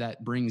likeness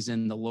that brings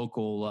in the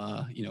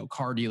local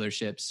car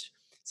dealerships.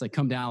 It's like,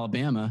 come to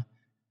Alabama,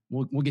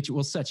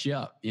 we'll set you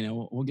up,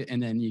 we'll get,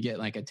 and then you get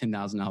like a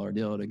 $10,000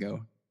 deal to go,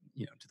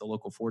 to the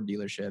local Ford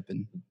dealership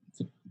and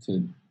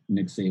to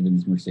Nick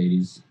Saban's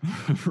Mercedes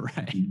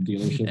right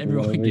dealership.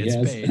 Everyone gets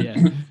paid.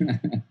 Yeah.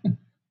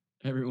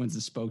 Everyone's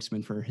a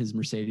spokesman for his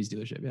Mercedes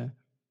dealership. Yeah.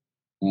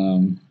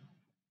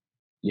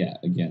 Yeah.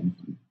 Again,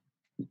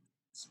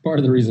 it's part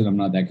of the reason I'm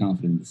not that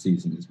confident in the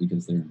season is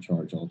because they're in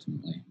charge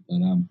ultimately, but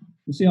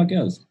we'll see how it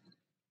goes.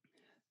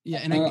 Yeah,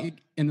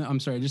 and I'm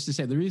sorry, just to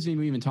say, the reason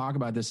we even talk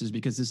about this is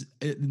because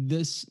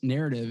this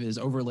narrative is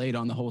overlaid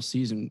on the whole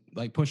season.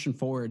 Like pushing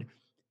forward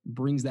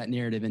brings that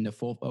narrative into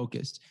full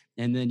focus,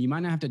 and then you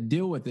might not have to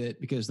deal with it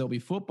because there'll be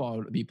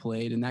football to be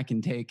played, and that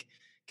can take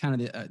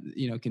kind of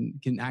the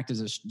can act as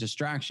a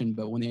distraction.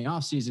 But when the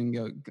off season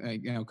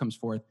comes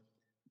forth,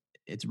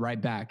 it's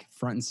right back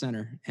front and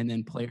center, and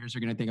then players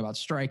are going to think about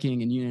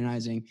striking and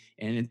unionizing,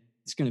 and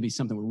it's going to be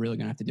something we're really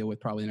going to have to deal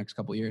with probably the next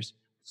couple of years.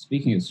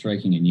 Speaking of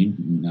striking and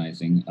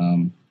unionizing,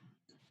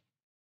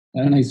 I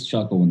had a nice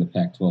chuckle when the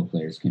Pac-12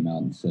 players came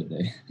out and said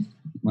they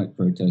might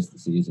protest the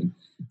season.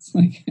 It's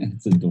like,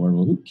 it's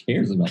adorable. Who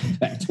cares about the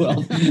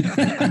Pac-12?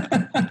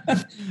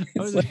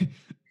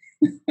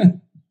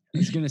 I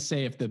was going to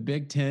say, if the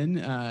Big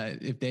Ten,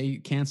 if they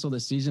cancel the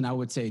season, I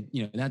would say,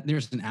 that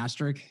there's an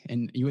asterisk,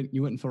 and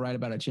you wouldn't feel right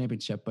about a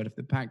championship. But if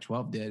the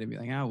Pac-12 did, it'd be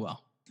like, oh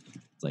well.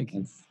 It's like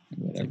that's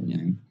whatever,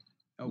 man.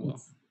 Oh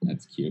well,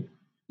 that's cute.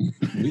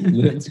 we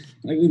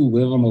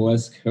live on the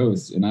West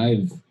Coast, and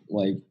I've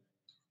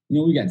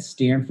we got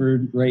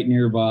Stanford right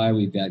nearby.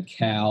 We've got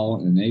Cal,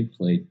 and they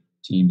play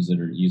teams that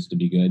used to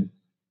be good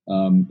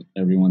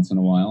every once in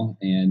a while.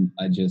 And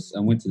I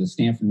went to the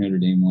Stanford Notre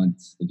Dame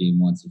game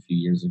once a few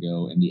years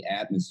ago, and the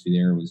atmosphere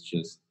there was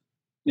just,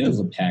 it was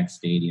a packed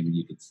stadium, and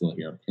you could still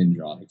hear a pin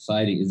drop.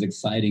 Exciting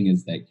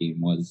as that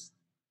game was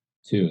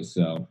too.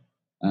 So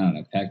I don't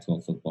know,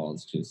 Pac-12 football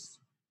is just,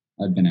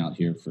 I've been out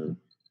here for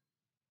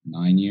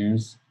 9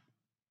 years.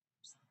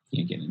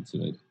 Can't get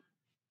into it.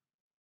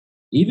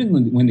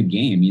 Even when the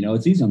game,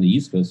 it's easy on the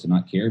East Coast to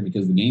not care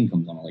because the game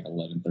comes on at like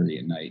 11:30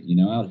 at night.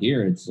 Out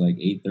here it's like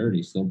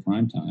 8:30, still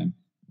prime time,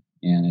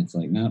 and it's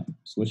like, no,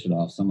 switch it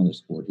off. Some other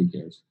sport, who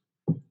cares?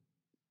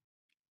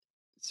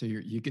 So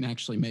you can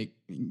actually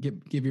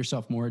give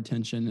yourself more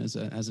attention as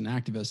an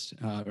activist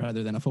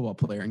rather than a football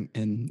player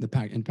in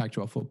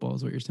Pac-12 football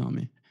is what you're telling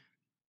me.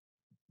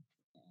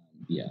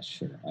 yeah,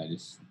 sure. I'm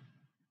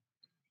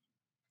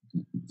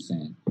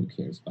saying who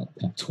cares about the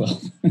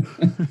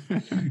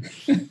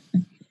Pac-12?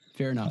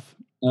 Fair enough.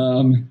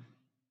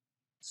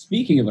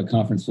 Speaking of a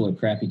conference full of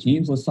crappy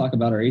teams, let's talk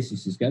about our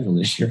ACC schedule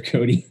this year,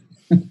 Cody.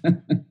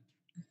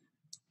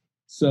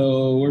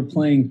 So we're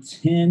playing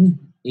 10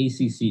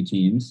 ACC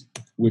teams,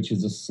 which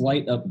is a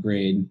slight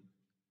upgrade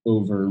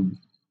over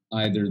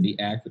either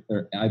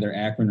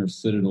Akron or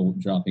Citadel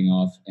dropping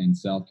off, and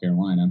South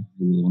Carolina,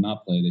 who will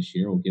not play this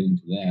year. We'll get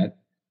into that.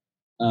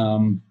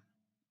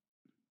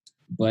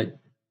 But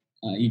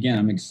again,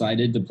 I'm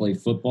excited to play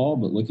football,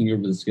 but looking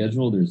over the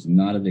schedule, there's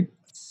not of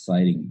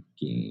exciting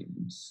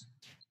games.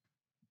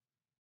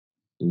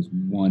 There's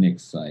one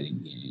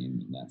exciting game,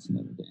 and that's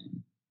Notre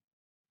Dame.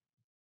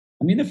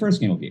 I mean, the first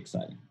game will be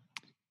exciting.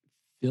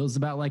 Feels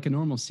about like a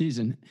normal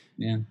season.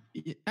 Yeah.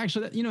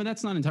 Actually,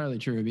 that's not entirely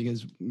true,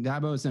 because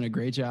Dabo has done a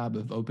great job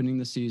of opening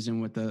the season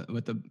with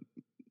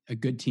a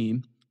good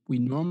team. We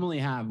normally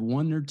have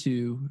one or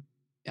two.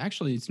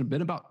 Actually, it's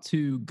been about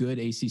two good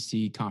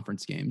ACC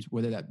conference games,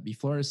 whether that be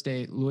Florida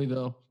State,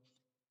 Louisville,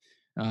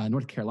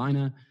 North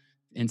Carolina,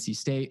 NC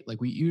State.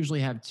 Like, we usually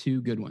have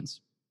two good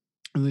ones.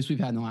 At least we've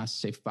had in the last,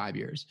 say, 5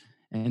 years.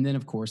 And then,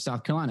 of course,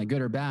 South Carolina,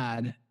 good or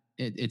bad,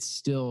 it's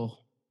still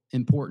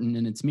important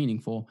and it's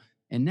meaningful.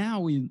 And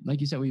now like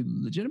you said, we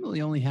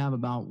legitimately only have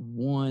about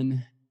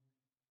one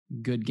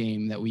good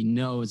game that we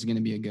know is going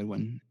to be a good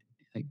one.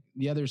 Like,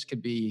 the others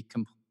could be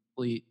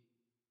complete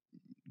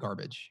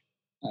garbage.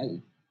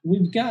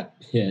 We've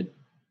got Pitt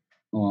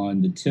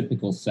on the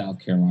typical South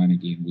Carolina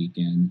game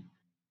weekend.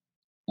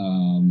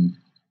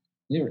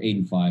 They were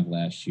 8-5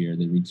 last year.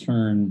 They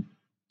returned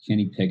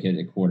Kenny Pickett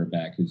at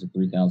quarterback, who's a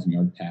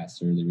 3,000-yard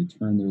passer. They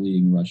returned their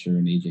leading rusher,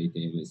 and A.J.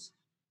 Davis.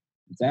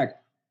 It's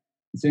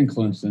in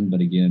Clemson, but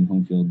again,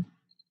 home field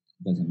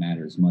doesn't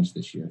matter as much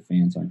this year.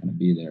 Fans aren't going to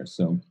be there.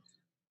 So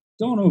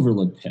don't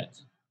overlook Pitt.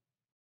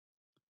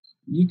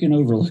 You can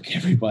overlook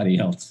everybody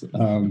else.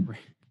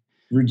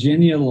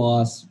 Virginia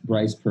lost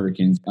Bryce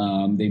Perkins.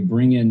 They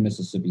bring in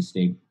Mississippi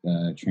State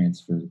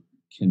transfer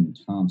Ken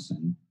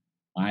Thompson.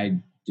 I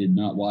did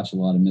not watch a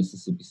lot of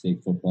Mississippi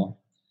State football.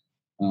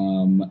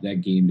 That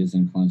game is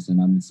in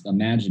Clemson. I'm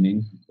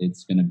imagining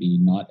it's going to be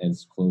not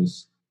as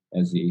close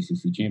as the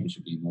ACC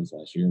championship game was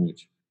last year,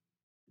 which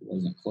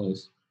wasn't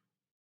close.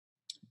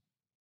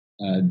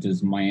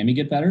 Does Miami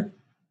get better?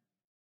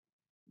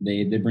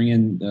 They bring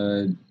in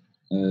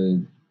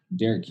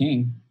Derek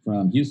King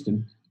from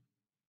Houston,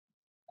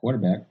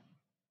 quarterback.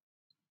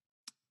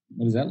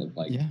 What does that look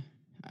like? Yeah,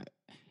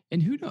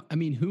 and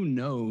who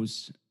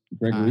knows?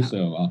 Greg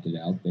Russo opted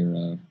out.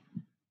 Their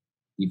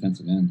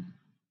defensive end,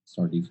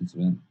 star defensive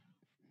end.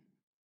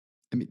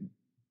 I mean,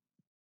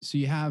 so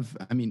you have,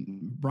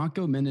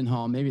 Bronco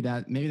Mendenhall. Maybe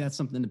that's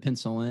something to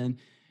pencil in.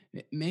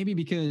 Maybe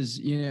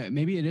because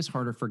maybe it is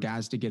harder for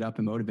guys to get up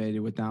and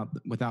motivated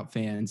without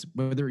fans,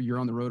 whether you're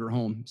on the road or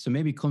home. So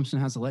maybe Clemson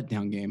has a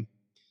letdown game.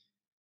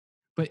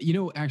 But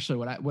actually,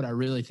 what I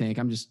really think,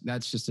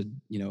 that's just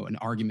an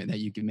argument that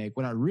you can make.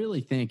 What I really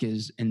think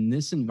is, in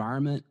this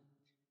environment,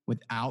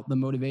 without the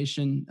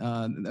motivation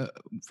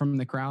from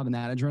the crowd and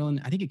that adrenaline,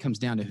 I think it comes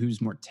down to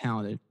who's more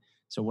talented.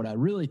 So what I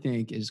really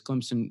think is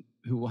Clemson,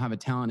 who will have a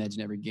talent edge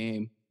in every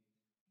game,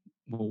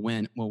 will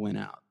win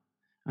out.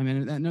 I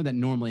mean, I know that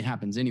normally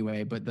happens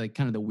anyway, but the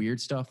kind of the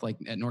weird stuff like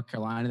at North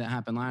Carolina that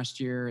happened last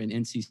year and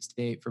NC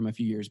State from a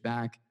few years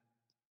back,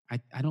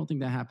 I don't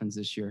think that happens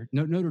this year.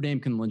 Notre Dame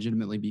can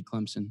legitimately beat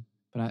Clemson,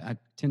 but I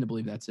tend to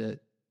believe that's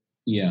it.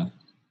 Yeah.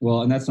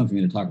 Well, and that's something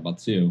to talk about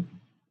too.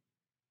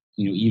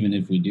 Even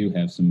if we do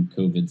have some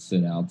COVID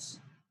sit-outs,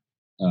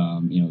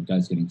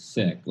 guys getting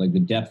sick, like the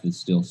depth is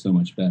still so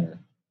much better.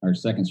 Our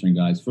second string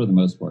guys, for the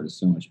most part, is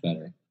so much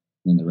better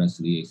than the rest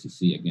of the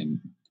ACC. Again,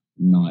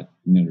 not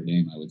Notre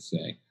Dame, I would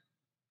say.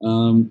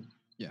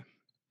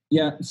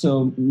 Yeah.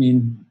 So,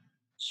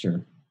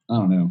 sure. I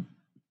don't know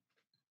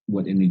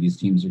what any of these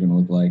teams are going to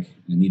look like.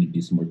 I need to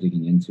do some more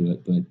digging into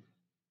it. But,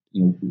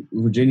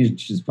 Virginia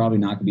is probably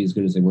not going to be as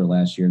good as they were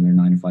last year in their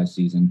 9-5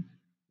 season.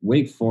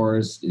 Wake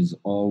Forest is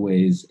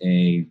always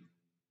they're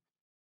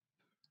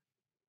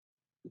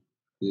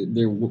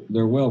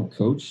well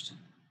coached.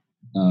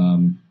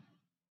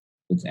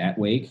 It's at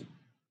Wake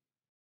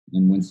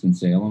in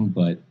Winston-Salem,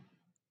 but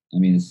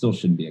it still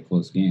shouldn't be a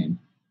close game.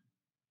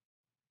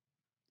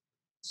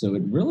 So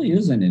it really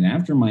isn't. And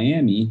after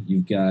Miami,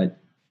 you've got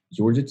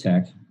Georgia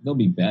Tech. They'll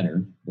be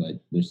better, but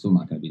they're still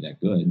not going to be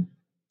that good.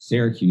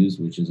 Syracuse,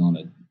 which is on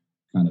a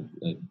kind of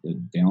a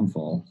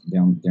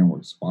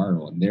downward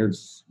spiral, and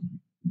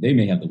they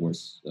may have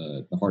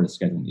the hardest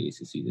schedule in the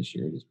ACC this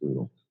year. It is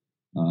brutal.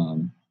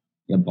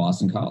 You have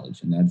Boston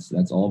College, and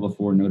that's all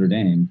before Notre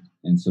Dame,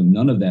 and so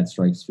none of that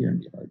strikes fear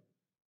in your heart.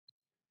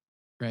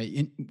 Right.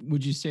 And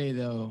would you say,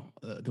 though,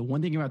 the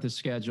one thing about the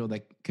schedule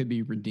that could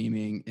be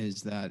redeeming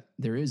is that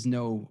there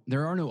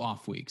are no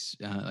off weeks,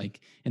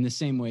 like in the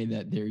same way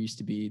that there used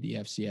to be the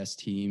FCS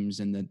teams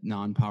and the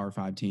non-Power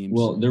 5 teams?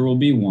 Well, there will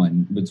be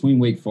one between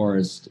Wake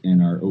Forest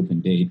and our open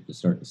date to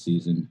start the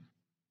season.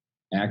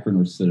 Akron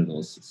or Citadel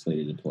is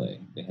slated to play.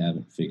 They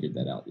haven't figured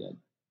that out yet.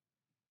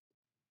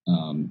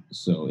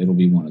 So it'll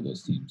be one of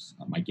those teams.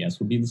 My guess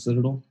would be the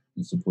Citadel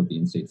and support the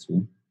in-state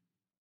school.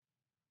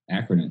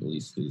 Akron, at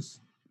least, is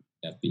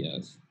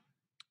FBS.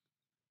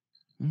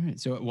 All right.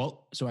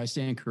 So I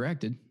stand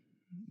corrected.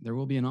 There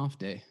will be an off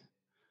day.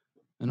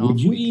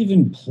 Would you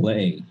even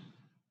play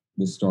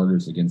the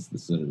starters against the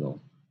Citadel?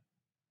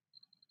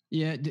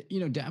 Yeah,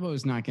 Dabo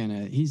is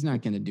he's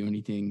not gonna do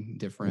anything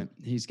different.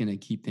 He's gonna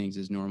keep things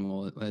as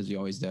normal as he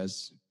always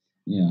does.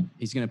 Yeah,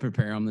 he's gonna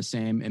prepare them the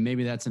same, and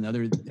maybe that's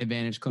another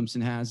advantage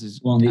Clemson has is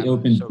the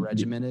open so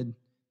regimented.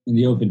 And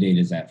the open date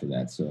is after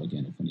that. So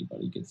again, if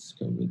anybody gets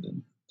COVID,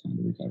 then time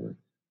to recover.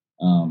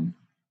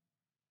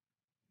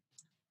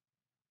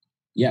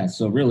 Yeah,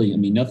 so really, I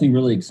mean, nothing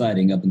really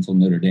exciting up until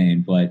Notre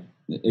Dame, but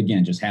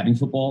again, just having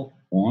football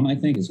on, I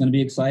think, is going to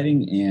be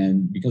exciting.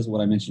 And because of what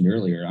I mentioned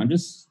earlier, I'm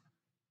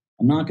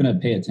not going to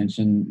pay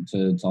attention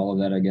to all of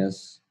that, I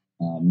guess.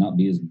 Not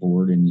be as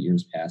bored in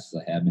years past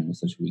as I have been with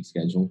such a weak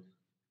schedule.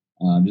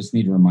 Just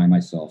need to remind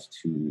myself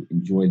to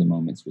enjoy the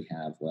moments we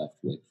have left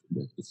with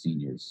the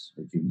seniors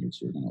or juniors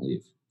who are going to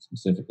leave,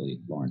 specifically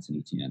Lawrence and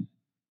Etienne.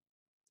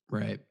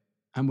 Right.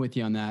 I'm with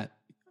you on that.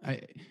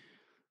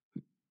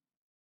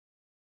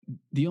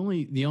 The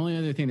only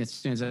other thing that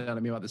stands out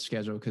to me about the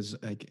schedule, because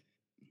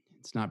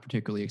it's not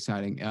particularly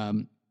exciting.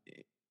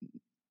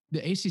 The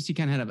ACC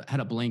kind of had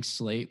a blank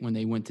slate when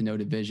they went to no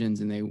divisions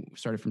and they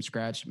started from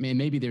scratch.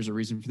 Maybe there's a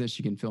reason for this.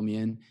 You can fill me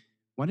in.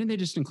 Why didn't they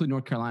just include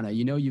North Carolina?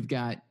 You've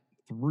got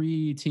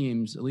 3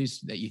 teams at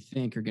least that you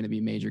think are going to be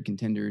major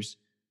contenders,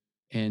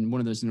 and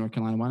one of those is North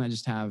Carolina. Why not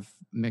just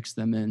mix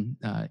them in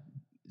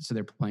so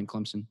they're playing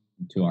Clemson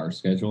to our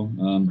schedule?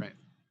 Right.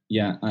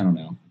 Yeah, I don't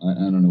know. I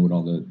don't know what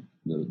all the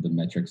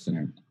metrics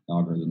and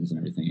algorithms and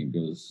everything it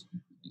goes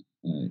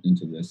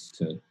into this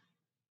to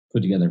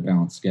put together a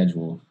balanced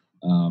schedule.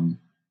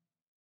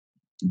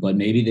 But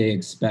maybe they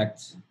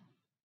expect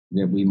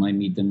that we might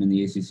meet them in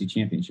the ACC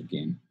championship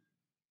game,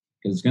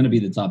 because it's going to be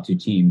the top 2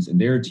 teams,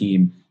 and their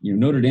team,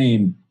 Notre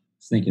Dame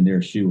is thinking they're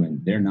a shoo-in.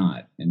 They're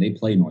not, and they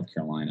play North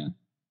Carolina.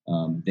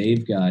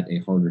 They've got a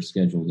harder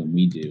schedule than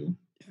we do.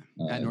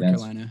 At North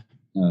Carolina.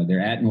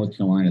 They're at North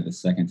Carolina the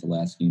second to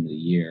last game of the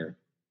year,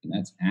 and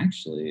that's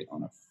actually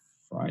on a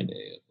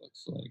Friday, it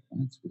looks like.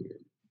 That's weird.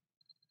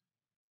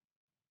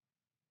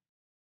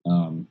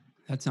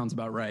 That sounds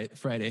about right.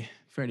 Friday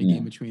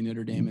game between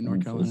Notre Dame and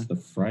North Carolina. It's the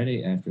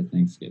Friday after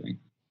Thanksgiving.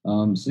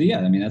 So yeah,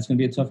 I mean, that's going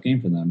to be a tough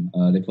game for them.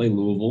 They play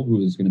Louisville,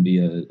 who is going to be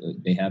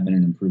they have been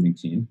an improving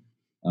team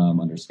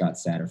under Scott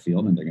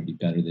Satterfield, and they're going to be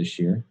better this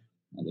year.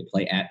 They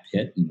play at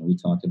Pitt. We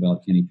talked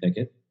about Kenny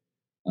Pickett.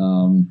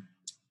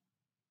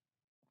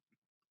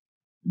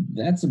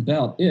 That's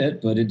about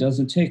it, but it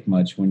doesn't take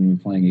much when you're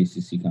playing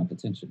ACC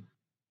competition.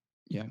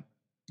 Yeah.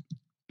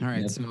 All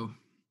right. Yep. So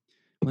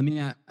let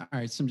me all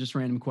right, some just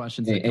random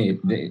questions.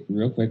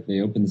 Real quick, they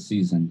opened the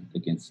season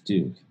against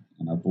Duke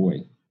and our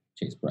boy,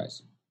 Chase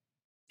Bryce.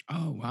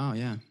 Oh, wow,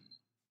 yeah.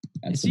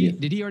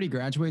 Did he already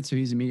graduate, so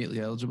he's immediately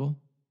eligible?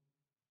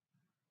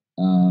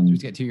 So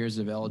he's got 2 years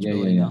of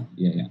eligibility now?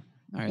 Yeah.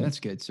 All right,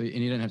 that's good. So, and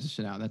he doesn't have to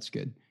sit out. That's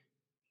good.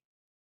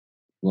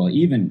 Well,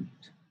 even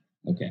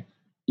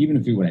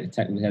if he would have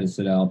technically had to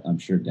sit out, I'm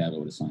sure Dabo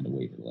would have signed a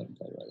waiver to let him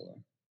play right away.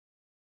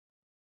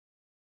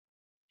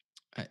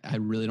 I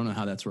really don't know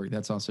how that's worked.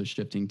 That's also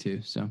shifting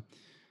too. So,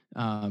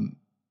 a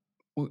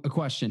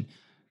question: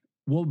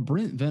 will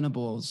Brent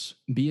Venables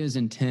be as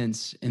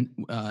intense in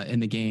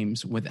the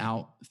games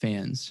without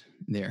fans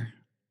there?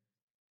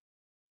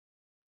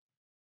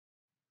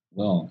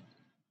 Well,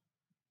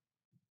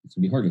 it's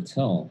gonna be hard to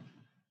tell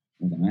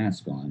with a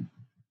mask on.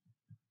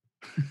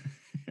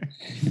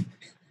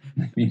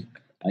 I mean,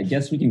 I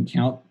guess we can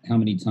count how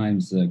many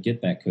times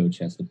Get Back coach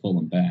has to pull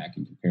him back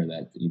and compare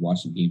that. You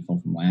watch the game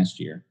film from last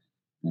year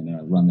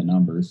and run the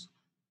numbers.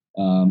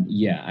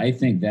 Yeah, I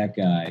think that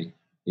guy,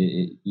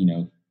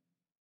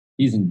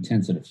 he's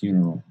intense at a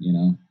funeral,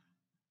 in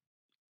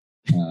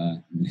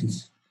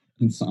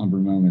somber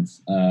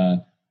moments.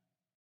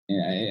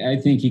 I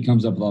think he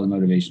comes up with all the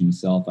motivation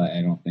himself.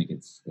 I don't think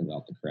it's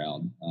about the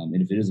crowd.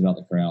 And if it is about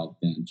the crowd,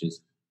 then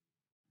just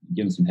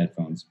give him some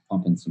headphones,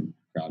 pump in some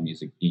crowd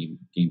music, game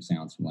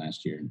sounds from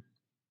last year,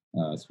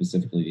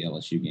 specifically the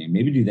LSU game.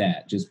 Maybe do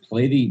that. Just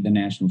play the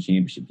national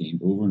championship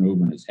game over and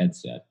over in his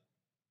headset.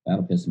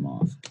 That'll piss him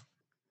off.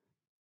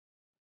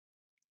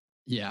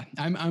 Yeah,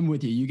 I'm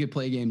with you. You could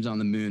play games on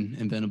the moon,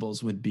 and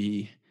Venables would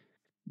be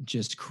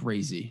just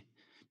crazy.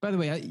 By the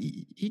way,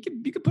 you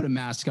could put a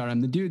mask on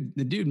him. The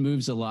dude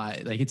moves a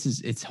lot. Like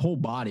his whole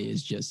body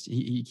is just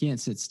he can't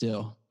sit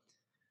still.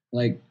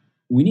 Like,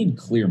 we need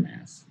clear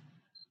masks.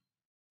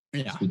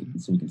 Yeah,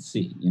 so we can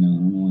see. I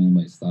don't know if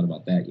anybody's thought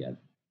about that yet.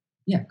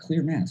 Yeah,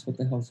 clear mask. What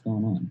the hell's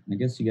going on? I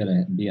guess you got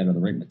to be out of the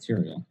right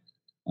material.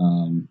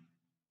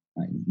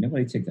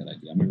 Nobody take that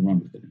idea. I'm going to run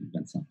with it and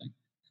invent something.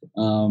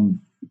 All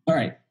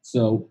right.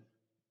 So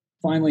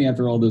finally,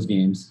 after all those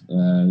games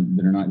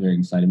that are not very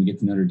exciting, we get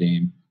to Notre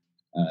Dame.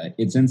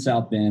 It's in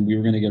South Bend. We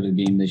were going to go to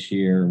the game this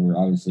year. We're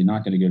obviously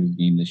not going to go to the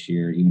game this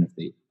year, even if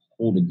they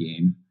hold a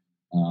game.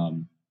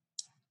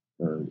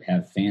 or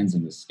have fans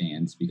in the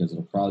stands because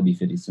it'll probably be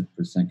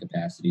 50%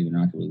 capacity. They're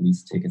not going to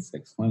release tickets to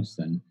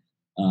Clemson.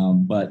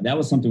 But that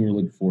was something we were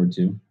looking forward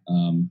to.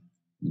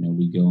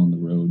 We go on the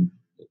road,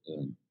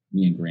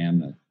 me and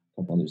Graham, a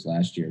couple others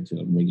last year, to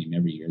a away game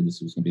every year.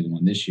 This was going to be the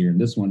one this year. And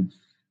this one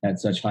had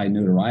such high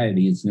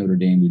notoriety. It's Notre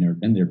Dame. We've never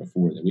been there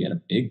before, that we had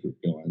a big group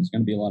going. It was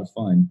going to be a lot of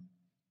fun.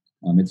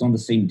 It's on the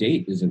same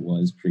date as it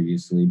was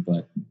previously,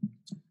 but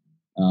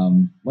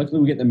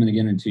luckily we get them in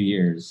again in 2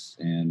 years,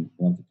 and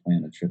we'll have to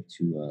plan a trip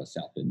to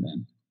South Bend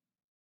then.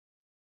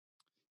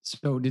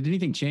 So did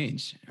anything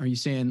change? Are you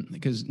saying,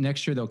 because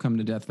next year they'll come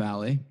to Death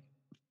Valley,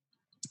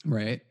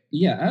 right?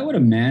 Yeah, I would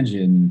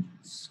imagine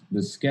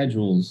the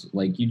schedules,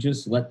 like you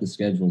just let the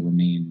schedule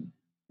remain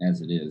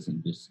as it is,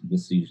 and this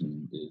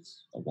season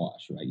is a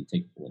wash, right? You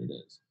take it for what it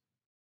is.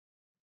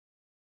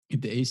 If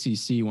the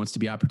ACC wants to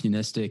be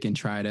opportunistic and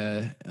try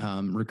to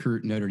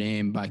recruit Notre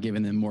Dame by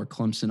giving them more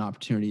Clemson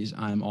opportunities,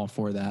 I'm all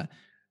for that.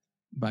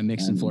 By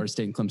mixing Florida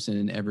State and Clemson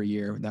in every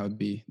year, that would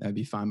be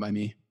fine by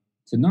me.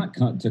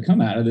 To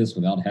come out of this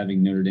without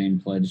having Notre Dame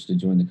pledged to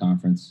join the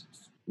conference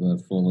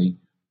fully,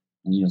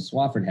 and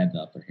Swofford had the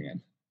upper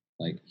hand.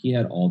 Like, he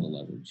had all the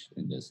leverage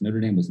in this.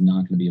 Notre Dame was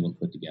not going to be able to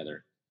put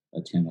together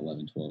a 10,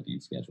 11, 12 game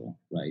schedule,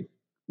 right?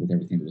 With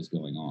everything that was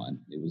going on,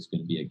 it was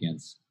going to be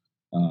against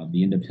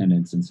the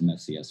independents and some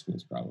FCS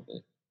schools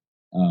probably.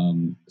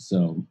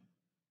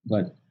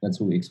 But that's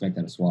what we expect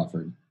out of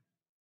Swofford.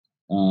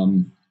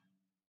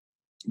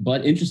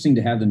 But interesting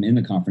to have them in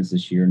the conference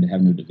this year and to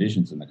have no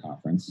divisions in the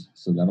conference.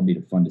 So that'll be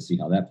fun to see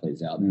how that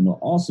plays out. And it'll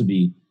also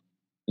be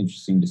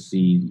interesting to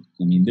see,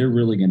 they're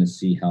really going to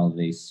see how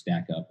they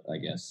stack up, I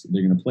guess.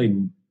 They're going to play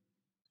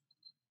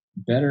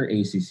better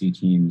ACC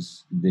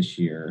teams this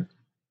year,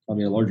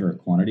 probably a larger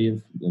quantity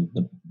of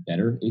the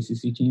better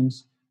ACC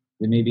teams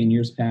than maybe in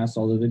years past,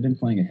 although they've been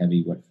playing a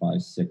heavy,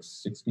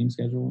 6-game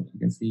schedule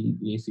against the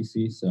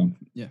ACC. So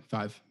yeah,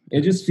 5.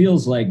 It just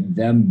feels like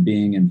them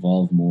being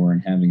involved more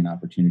and having an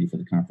opportunity for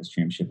the conference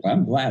championship.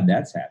 I'm glad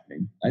that's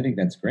happening. I think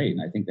that's great.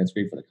 And I think that's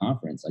great for the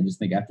conference. I just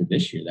think after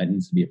this year, that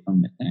needs to be a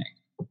permanent thing.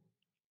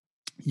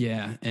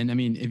 Yeah. And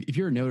if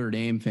you're a Notre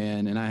Dame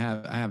fan, and I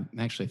have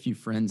actually a few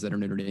friends that are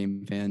Notre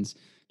Dame fans,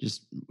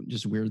 just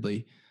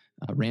weirdly,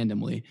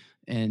 randomly,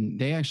 and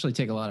they actually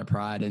take a lot of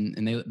pride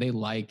and they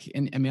like,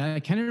 and I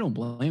kind of don't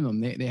blame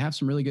them. They have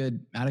some really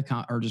good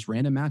or just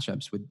random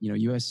matchups with,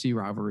 USC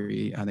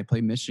rivalry. They play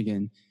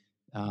Michigan,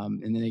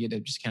 and then they get to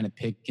just kind of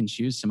pick and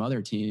choose some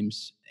other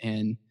teams,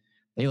 and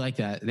they like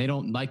that. They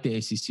don't like the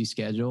ACC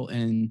schedule.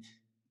 And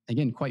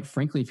again, quite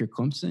frankly, if you're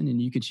Clemson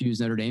and you could choose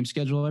Notre Dame's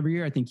schedule every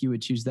year, I think you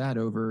would choose that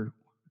over,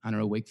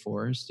 Wake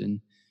Forest and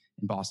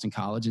Boston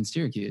College and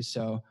Syracuse.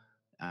 So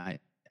I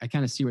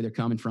kind of see where they're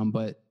coming from,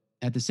 but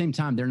at the same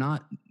time, they're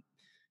not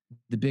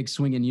the big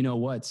swinging,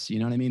 whats, you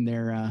know what I mean?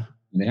 They're,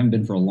 they haven't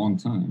been for a long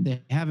time.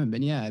 They haven't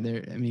been. Yeah.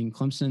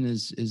 Clemson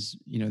is,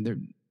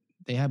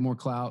 they have more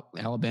clout.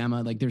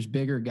 Alabama, like, there's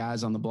bigger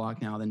guys on the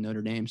block now than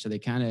Notre Dame. So they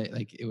kind of,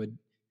 like, it would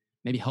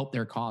maybe help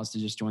their cause to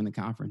just join the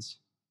conference.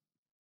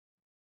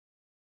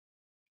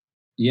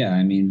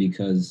 Yeah.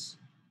 Because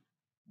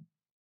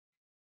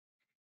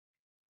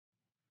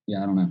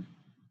I don't know.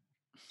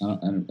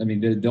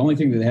 The only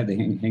thing that they have to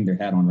hang their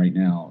hat on right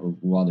now, or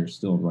while they're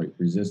still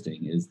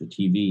resisting, is the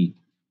TV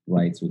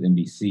rights with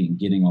NBC and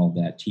getting all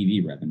that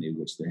TV revenue,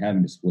 which they're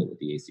having to split with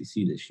the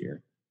ACC this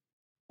year.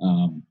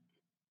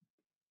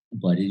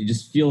 But it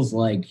just feels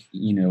like,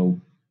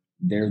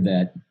 they're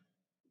that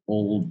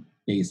old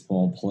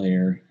baseball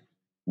player,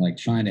 like,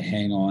 trying to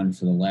hang on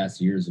for the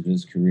last years of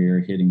his career,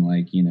 hitting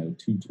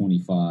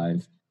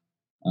 225,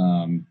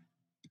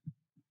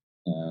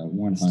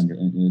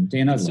 100.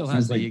 Dan Uggla still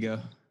has the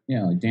ego.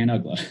 Yeah, like Dan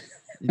Uggla.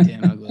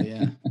 Dan Uggla,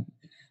 yeah.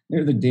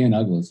 They're the Dan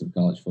Ugglas of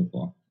college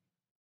football.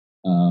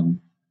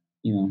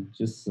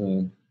 Just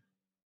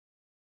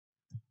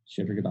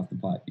shit or get off the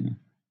pot,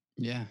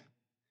 Yeah.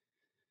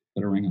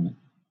 Put a ring on it.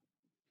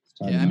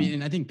 Yeah,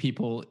 and I think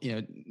people,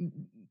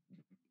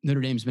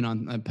 Notre Dame's been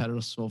on a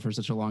pedestal for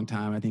such a long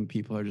time. I think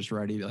people are just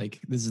ready.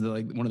 This is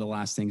one of the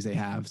last things they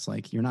have. It's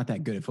like, you're not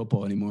that good at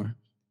football anymore,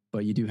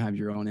 but you do have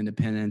your own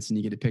independence and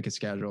you get to pick a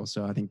schedule.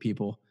 So I think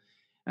people,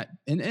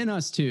 and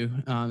us too,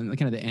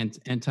 kind of the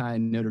anti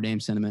Notre Dame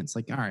sentiments,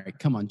 like, all right,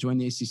 come on, join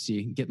the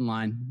ACC, get in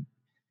line,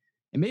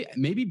 and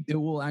maybe it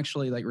will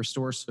actually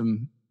restore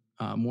some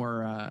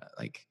more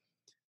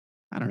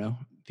I don't know,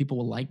 people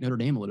will like Notre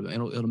Dame a little bit.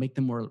 It'll make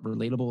them more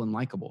relatable and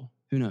likable.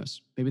 Who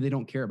knows? Maybe they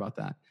don't care about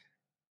that.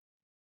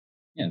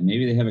 Yeah,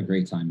 maybe they have a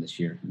great time this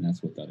year, and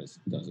that's what does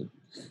it.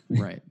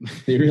 Right.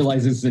 They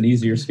realize it's an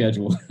easier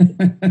schedule.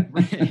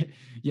 Right.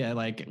 Yeah,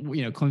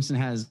 Clemson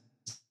has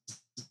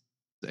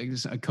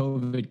a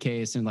COVID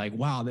case, and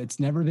wow, it's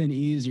never been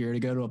easier to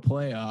go to a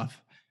playoff.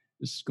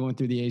 Just going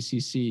through the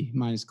ACC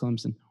minus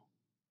Clemson.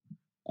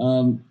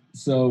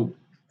 So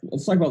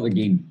let's talk about the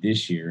game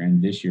this year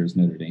and this year's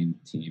Notre Dame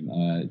team.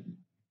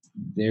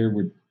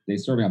 They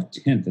started off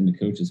 10th in the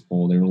coaches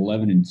poll. They were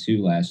 11-2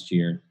 last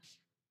year.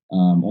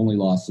 Only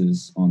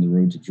losses on the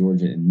road to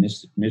Georgia and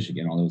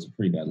Michigan, although it was a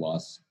pretty bad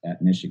loss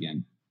at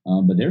Michigan.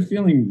 But they're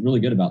feeling really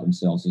good about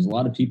themselves. There's a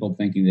lot of people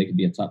thinking they could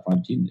be a top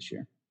 5 team this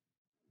year.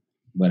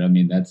 But I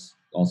mean, that's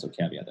also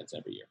caveat. That's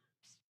every year.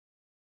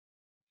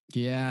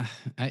 Yeah,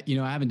 I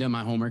haven't done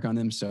my homework on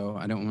them, so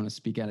I don't want to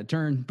speak out of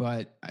turn.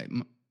 But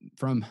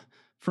from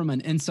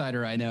an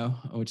insider I know,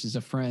 which is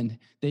a friend,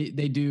 they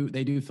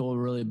do feel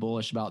really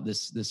bullish about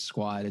this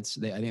squad. I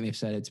think they've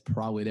said it's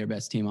probably their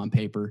best team on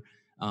paper,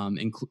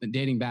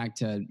 dating back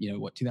to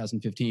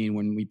 2015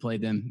 when we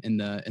played them in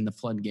the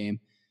flood game,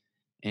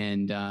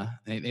 and I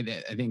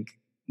think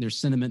there's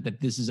sentiment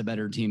that this is a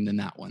better team than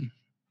that one.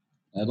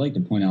 I'd like to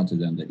point out to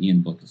them that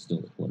Ian Book is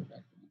still the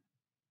quarterback.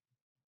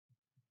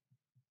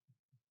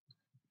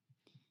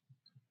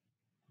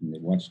 And they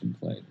watched him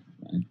play,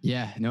 right?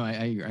 Yeah, no,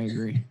 I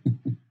agree.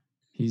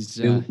 He's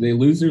they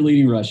lose their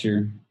leading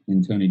rusher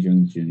in Tony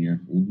Jones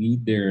Jr.,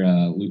 lead their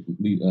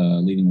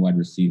leading wide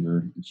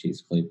receiver,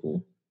 Chase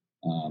Claypool.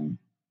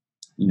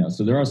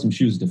 So there are some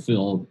shoes to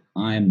fill.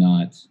 I'm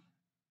not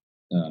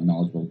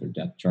knowledgeable with their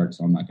depth chart,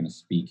 so I'm not going to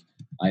speak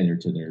either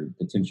to their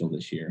potential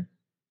this year.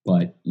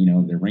 But,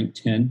 they're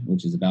ranked 10,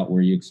 which is about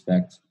where you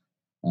expect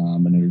a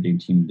Notre Dame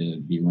team to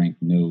be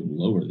ranked no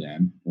lower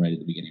than right at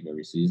the beginning of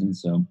every season.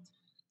 So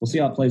we'll see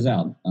how it plays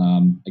out.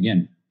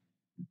 Again,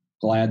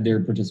 glad they're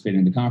participating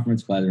in the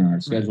conference, glad they're on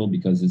our schedule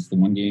because it's the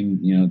one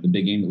game, the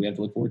big game that we have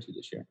to look forward to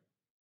this year.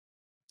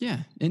 Yeah.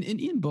 And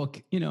Ian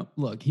Book,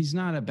 look, he's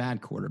not a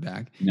bad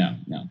quarterback. No.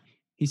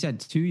 He's had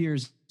 2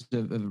 years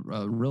of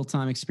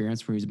real-time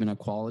experience where he's been a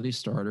quality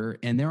starter.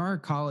 And there are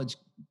college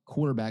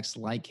quarterbacks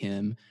like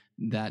him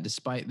that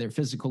despite their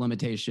physical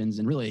limitations,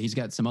 and really he's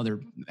got some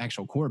other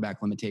actual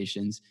quarterback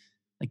limitations,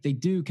 like they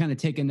do kind of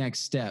take a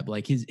next step.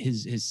 Like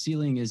his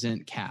ceiling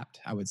isn't capped,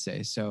 I would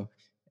say. So,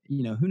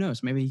 who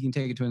knows? Maybe he can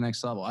take it to the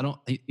next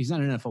level. He's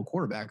not an NFL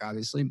quarterback,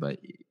 obviously, but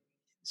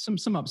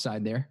some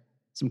upside there,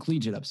 some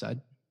collegiate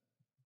upside.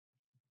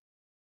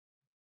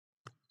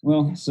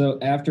 Well, so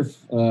after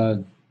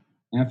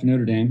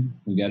Notre Dame,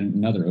 we got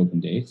another open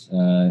date,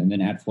 and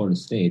then at Florida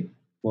State.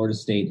 Florida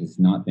State has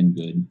not been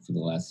good for the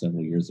last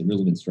several years. They've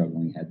really been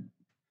struggling. Had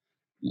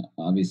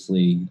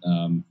obviously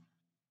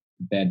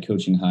bad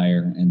coaching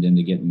hire, and then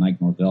to get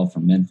Mike Norvell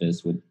from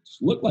Memphis, which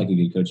looked like a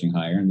good coaching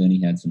hire, and then he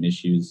had some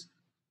issues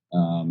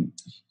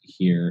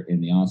here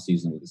in the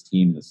offseason with his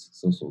team, this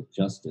social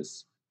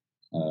justice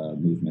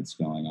movements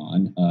going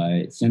on.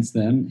 Since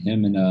then,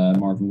 him and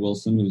Marvin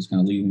Wilson, who's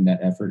kind of leading that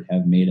effort,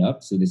 have made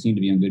up. So they seem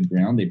to be on good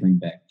ground. They bring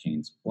back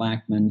James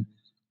Blackman,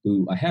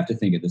 who I have to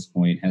think at this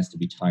point has to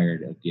be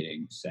tired of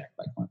getting sacked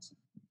by Clemson.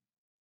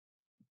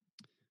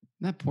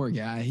 That poor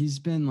guy. He's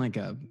been like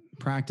a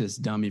practice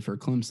dummy for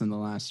Clemson the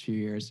last few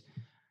years.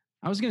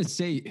 I was going to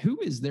say,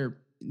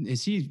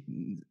 is he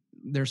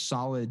their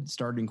solid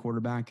starting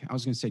quarterback? I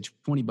was going to say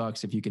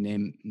 $20 if you can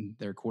name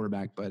their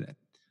quarterback, but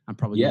I'm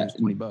probably going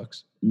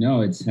 $20.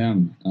 No, it's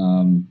him.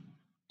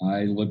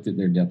 I looked at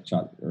their depth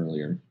chart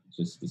earlier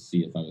just to see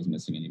if I was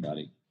missing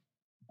anybody,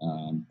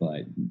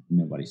 but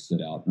nobody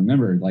stood out.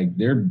 Remember, like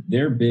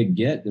their big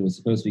get that was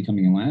supposed to be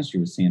coming in last year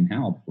was Sam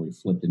Howell before he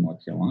flipped in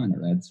North Carolina.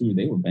 That's who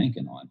they were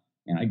banking on,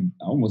 and I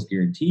almost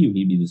guarantee you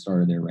he'd be the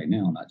starter there right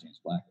now, not James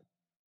Blackman.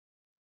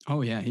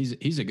 Oh yeah,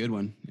 he's a good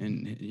one,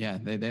 and yeah,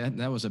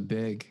 that was a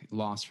big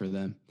loss for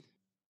them.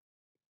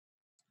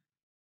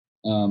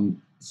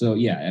 So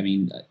yeah, I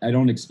mean, I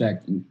don't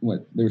expect they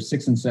were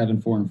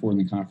 6-7, 4-4 in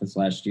the conference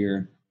last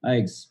year.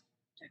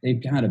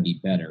 They've got to be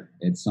better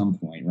at some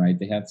point, right?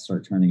 They have to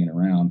start turning it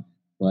around.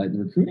 But the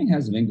recruiting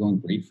hasn't been going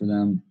great for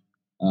them,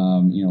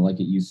 like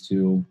it used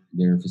to.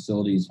 Their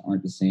facilities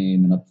aren't the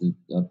same and up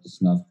to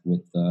snuff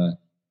with a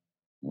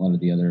lot of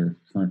the other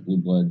current blue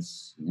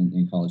bloods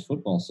in college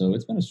football. So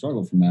it's been a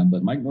struggle for them.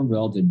 But Mike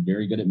Norvell did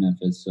very good at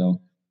Memphis,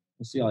 so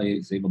we'll see how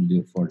he's able to do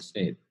at Florida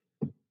State.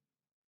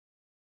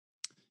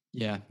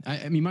 Yeah,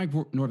 I mean, Mike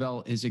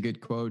Norvell is a good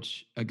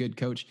coach.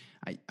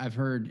 I've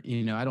heard,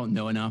 I don't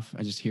know enough.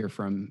 I just hear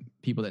from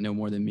people that know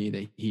more than me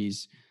that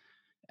he's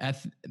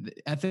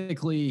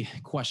ethically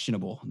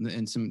questionable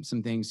in some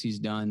things he's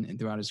done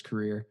throughout his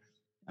career.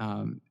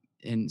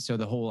 And so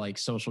the whole like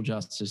social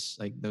justice,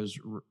 like those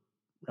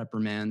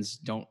reprimands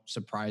don't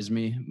surprise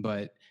me.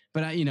 But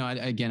I,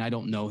 again, I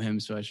don't know him,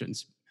 so I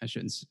shouldn't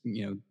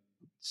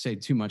say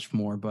too much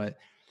more. But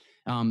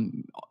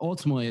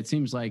ultimately, it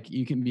seems like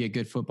you can be a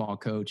good football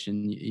coach,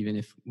 and even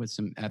if with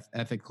some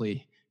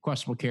ethically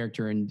questionable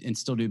character, and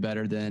still do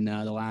better than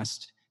the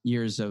last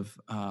years of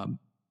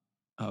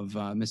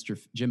Mr.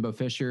 Jimbo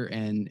Fisher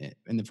and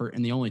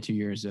the only 2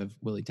 years of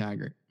Willie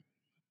Taggart.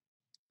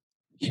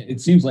 It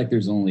seems like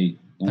there's only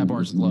that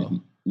bar's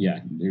low.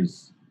 Yeah,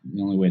 there's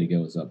the only way to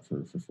go is up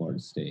for Florida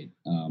State.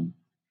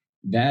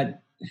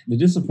 That the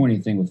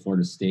disappointing thing with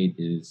Florida State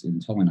is,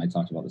 and Tully and I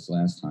talked about this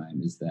last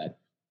time, is that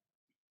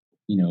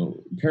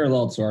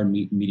parallel to our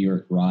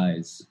meteoric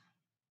rise,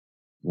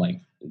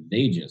 like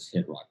they just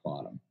hit rock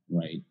bottom,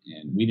 right?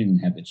 And we didn't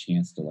have the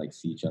chance to like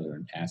see each other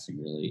in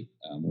passing really,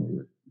 when we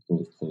were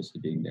both close to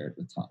being there at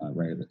the top,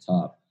 right at the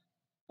top.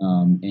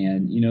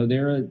 And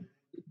they're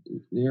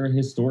they're a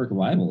historic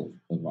rival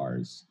of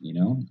ours,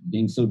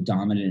 being so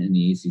dominant in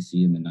the ACC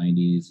in the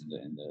 90s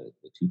and the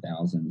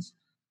 2000s,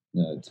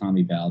 the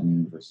Tommy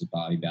Bowden versus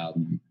Bobby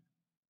Bowden,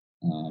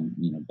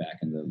 back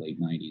in the late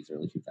 90s,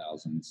 early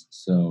 2000s.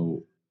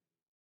 So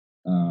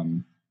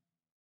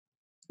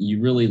you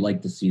really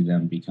like to see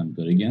them become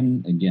good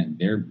again. Again,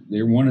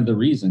 they're one of the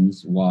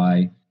reasons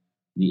why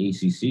the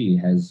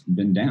ACC has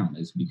been down,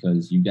 is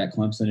because you've got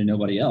Clemson and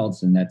nobody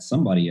else, and that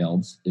somebody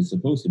else is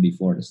supposed to be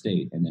Florida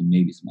State, and then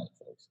maybe some other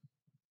folks.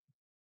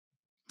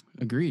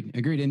 Agreed.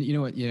 And you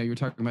know what? You're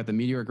talking about the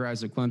meteoric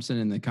rise of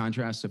Clemson and the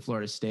contrast to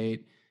Florida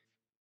State.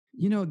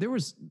 There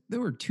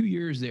were 2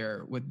 years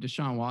there with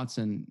Deshaun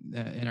Watson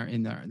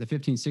in the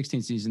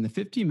 15-16 season. The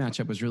 15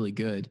 matchup was really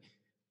good,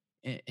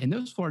 and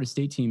those Florida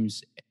State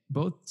teams,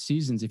 both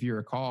seasons, if you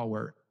recall,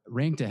 were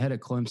ranked ahead of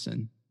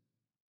Clemson,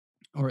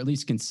 or at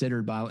least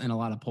considered in a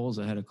lot of polls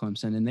ahead of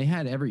Clemson, and they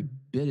had every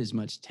bit as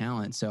much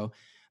talent. So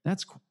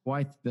that's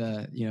quite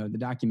the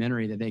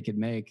documentary that they could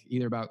make,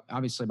 either about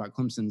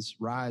Clemson's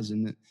rise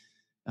and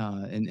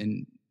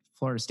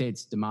Florida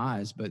State's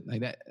demise. But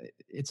like that,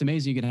 it's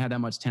amazing you can have that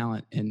much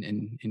talent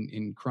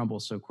and crumble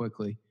so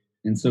quickly.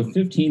 And so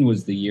 15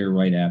 was the year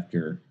right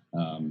after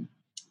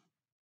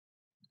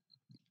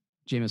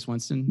Jameis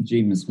Winston.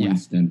 Jameis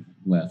Winston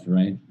left,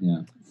 right?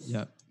 Yeah.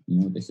 Yep. You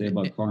know what they say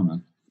about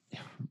karma.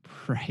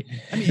 Right.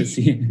 I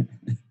mean,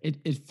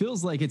 it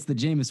feels like it's the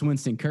Jameis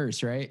Winston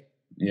curse, right?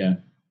 Yeah.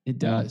 It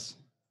does.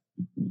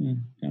 Yeah,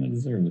 kind of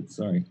deserve it.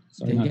 Sorry,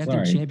 they got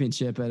their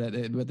championship,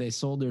 but they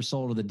sold their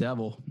soul to the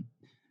devil.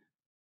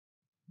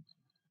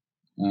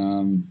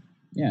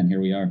 Yeah, and here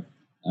we are.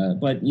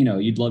 But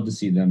you'd love to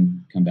see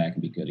them come back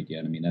and be good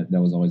again. I mean, that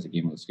was always a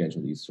game on the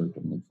schedule that you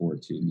circled and look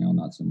forward to. Now,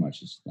 not so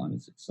much. It's fun.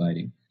 It's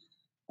exciting.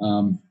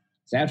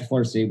 So after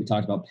Florida State, we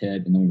talked about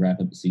Pitt, and then we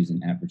wrap up the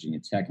season at Virginia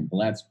Tech and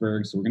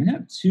Plattsburgh. So we're going to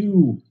have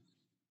 2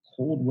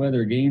 cold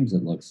weather games,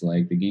 it looks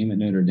like. The game at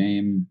Notre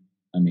Dame,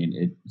 I mean,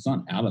 it's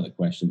not out of the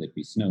question that it'd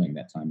be snowing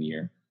that time of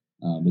year.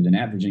 But then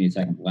at Virginia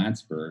Tech and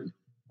Plattsburgh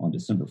on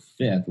December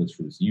 5th, which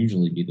would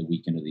usually be the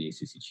weekend of the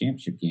ACC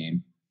championship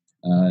game,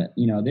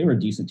 they were a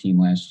decent team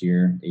last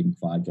year,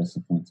 8-5.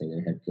 Justin Fuente,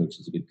 their head coach,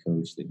 is a good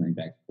coach. They bring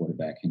back the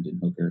quarterback, Hendon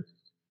Hooker.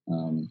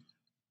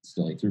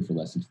 Still, he threw for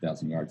less than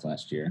 2,000 yards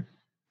last year.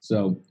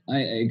 So I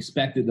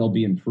expect that they'll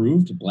be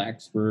improved.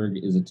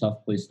 Blacksburg is a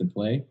tough place to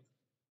play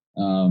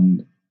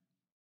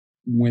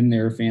when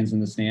there are fans in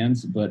the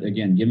stands. But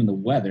again, given the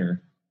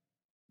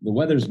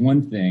weather's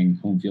one thing.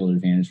 Home field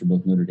advantage for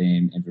both Notre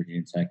Dame and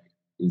Virginia Tech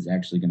is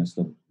actually going to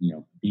still,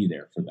 be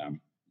there for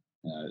them.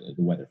 The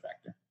weather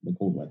factor, the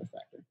cold weather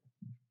factor.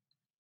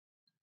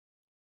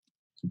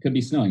 It could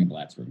be snowing in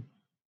Plattsburgh.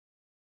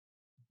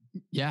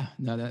 Yeah,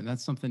 no,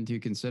 that's something to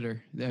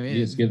consider. I mean,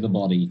 you just give the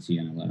ball to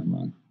ETN and let him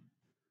run.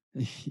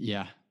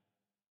 Yeah.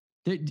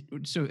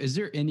 So is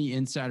there any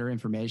insider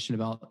information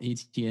about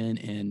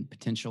ETN and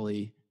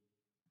potentially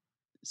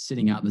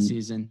sitting out the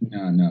season?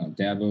 No.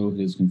 Dabo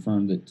has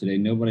confirmed that today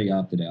nobody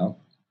opted out.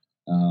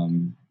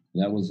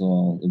 That was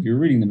all. If you're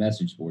reading the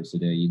message boards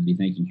today, you'd be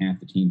thinking half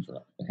the team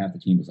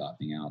was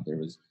opting out. There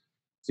was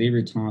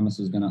Xavier Thomas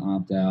was going to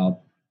opt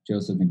out.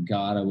 Joseph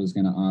Ngata was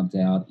going to opt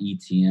out.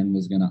 ETN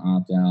was going to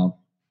opt out.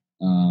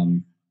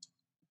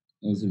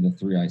 Those are the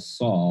 3 I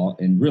saw,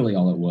 and really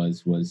all it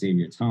was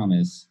Xavier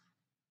Thomas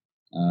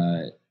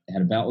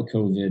had a bout with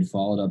COVID,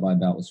 followed up by a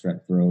bout with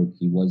strep throat.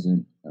 He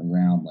wasn't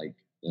around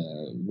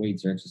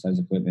weights or exercise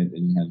equipment,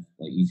 didn't have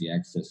easy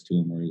access to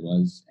him where he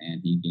was,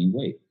 and he gained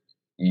weight.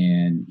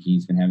 And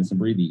he's been having some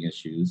breathing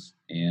issues,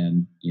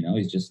 and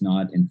he's just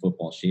not in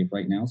football shape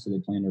right now. So they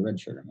plan to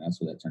redshirt him.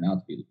 That's what that turned out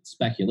to be. The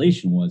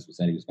speculation was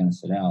that he was going to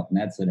sit out, and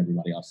that set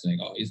everybody off saying,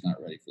 "Oh, he's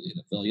not ready for the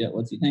NFL yet.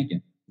 What's he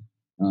thinking?"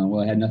 Well,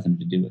 it had nothing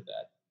to do with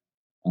that.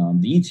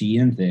 The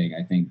ETN thing,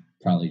 I think,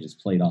 probably just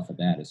played off of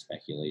that as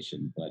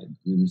speculation, but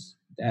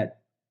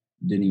that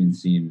didn't even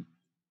seem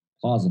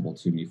plausible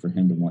to me for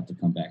him to want to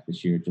come back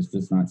this year. It just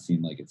does not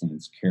seem like it's in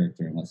his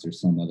character unless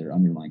there's some other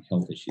underlying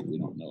health issue we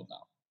don't know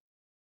about.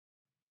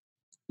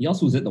 He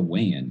also was at the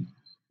weigh-in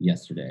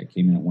yesterday. I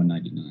came in at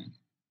 199.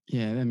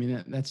 Yeah, I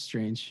mean, that's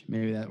strange.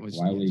 Maybe that was...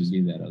 Why would he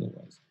do that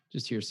otherwise?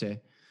 Just hearsay.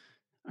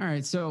 All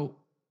right, so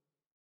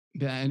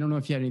I don't know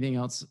if you had anything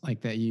else like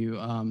that you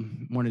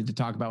wanted to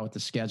talk about with the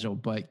schedule,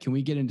 but can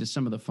we get into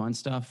some of the fun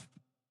stuff?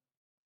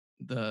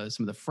 Some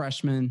of the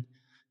freshmen,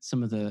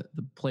 some of the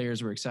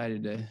players we're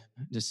excited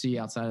to see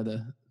outside of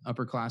the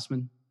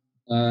upperclassmen?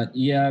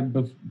 Yeah,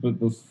 but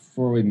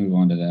before we move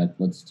on to that,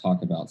 let's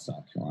talk about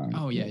South Carolina.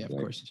 Oh, yeah, of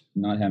course.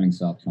 Not having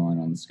South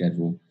Carolina on the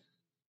schedule.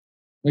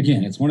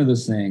 Again, it's one of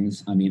those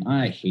things. I mean,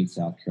 I hate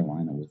South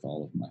Carolina with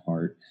all of my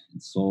heart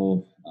and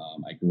soul.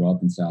 I grew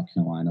up in South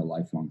Carolina,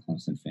 lifelong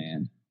Clemson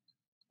fan.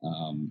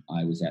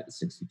 I was at the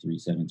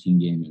 63-17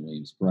 game in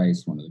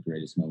Williams-Brice, one of the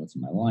greatest moments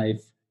of my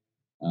life.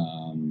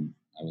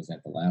 I was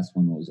at the last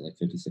one, what was it, like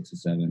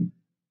 56-7?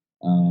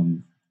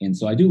 And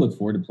so I do look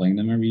forward to playing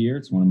them every year.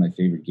 It's one of my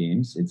favorite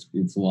games.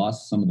 It's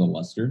lost some of the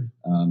luster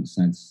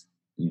since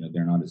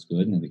they're not as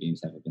good and the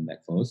games haven't been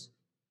that close.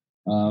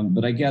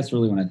 But I guess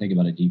really when I think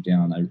about it deep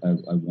down,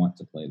 I want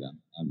to play them.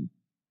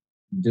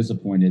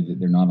 disappointed that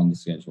they're not on the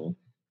schedule.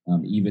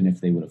 Even if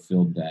they would have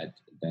filled that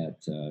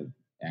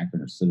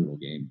Akron or Citadel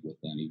game with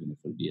them, even if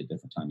it would be a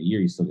different time of year,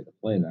 you still get to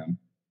play them.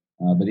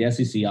 But the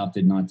SEC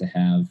opted not to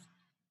have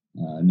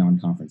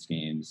non-conference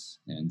games,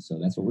 and so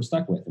that's what we're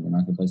stuck with. And we're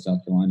not going to play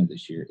South Carolina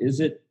this year. Is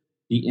it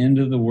the end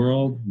of the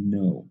world?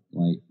 No.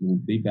 Like, we'll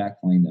be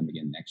back playing them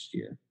again next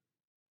year.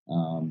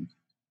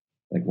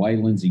 Like, why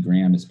Lindsey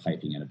Graham is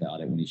piping in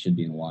about it when he should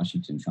be in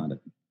Washington trying to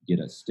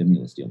get a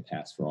stimulus deal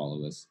passed for all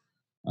of us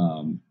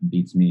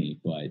beats me.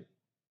 But,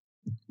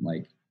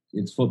 like,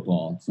 it's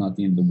football. It's not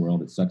the end of the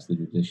world. It sucks the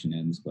tradition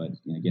ends, but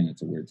again,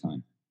 it's a weird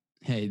time.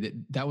 Hey,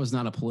 that was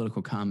not a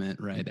political comment,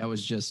 right? That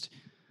was just...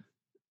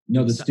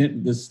 No,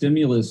 the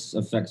stimulus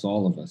affects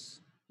all of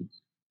us.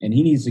 And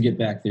he needs to get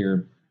back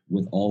there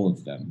with all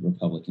of them,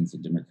 Republicans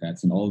and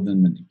Democrats, and all of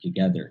them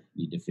together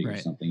need to figure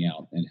something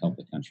out and help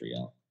the country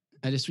out.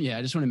 I just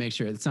want to make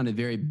sure. It sounded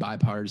very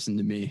bipartisan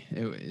to me.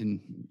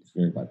 It's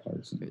very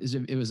bipartisan.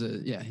 It was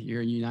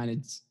you're a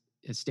United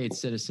States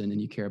citizen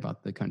and you care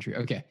about the country.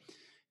 Okay.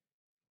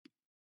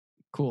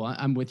 Cool.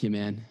 I'm with you,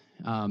 man.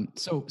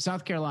 So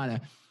South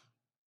Carolina,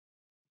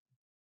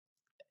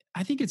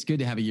 I think it's good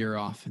to have a year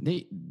off.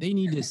 They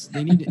need to. It's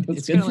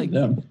kind of like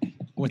them.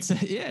 What's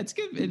that? Yeah, it's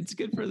good. It's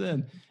good for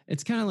them.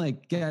 It's kind of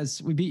like,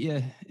 guys, we beat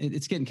you.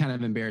 It's getting kind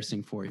of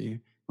embarrassing for you.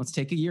 Let's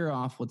take a year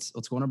off. Let's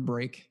go on a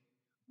break.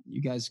 You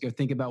guys go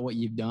think about what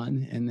you've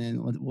done, and then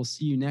we'll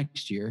see you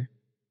next year.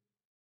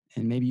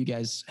 And maybe you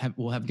guys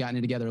will have gotten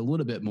it together a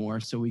little bit more,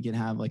 so we can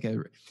have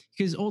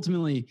because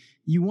ultimately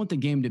you want the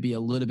game to be a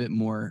little bit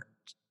more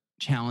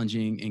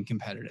challenging and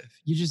competitive.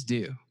 You just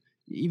do,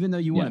 even though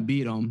you want to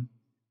beat them.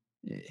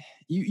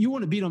 You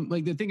want to beat them.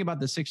 Like, the thing about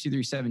the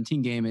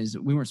 63-17 game is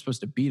we weren't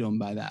supposed to beat them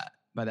by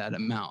that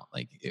amount.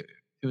 Like, it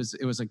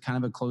was a kind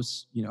of a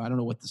close, I don't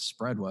know what the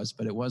spread was,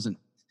 but it wasn't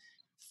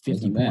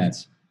 50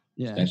 points.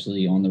 Yeah.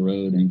 Especially on the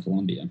road in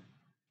Columbia.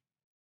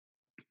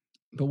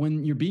 But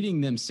when you're beating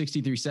them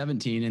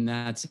 63-17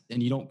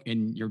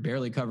 and you're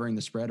barely covering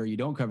the spread, or you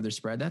don't cover the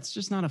spread, that's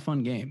just not a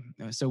fun game.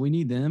 So we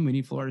need them. We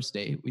need Florida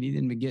State. We need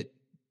them to get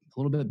a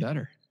little bit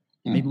better.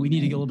 Maybe we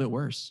need to get a little bit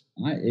worse.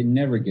 It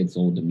never gets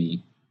old to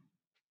me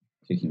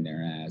kicking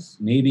their ass.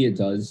 Maybe it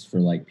does for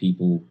like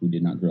people who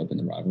did not grow up in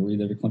the rivalry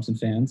that are Clemson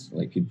fans,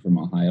 like people from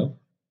Ohio,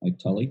 like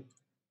Tully.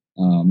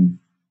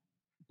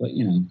 But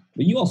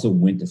you also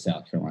went to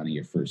South Carolina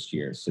your first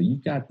year, so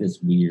you've got this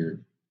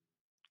weird.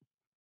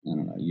 I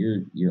don't know.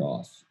 You're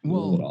off. You're a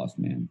little bit off,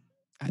 man.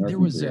 There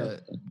was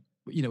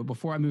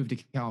before I moved to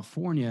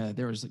California,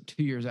 there was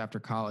 2 years after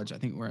college, I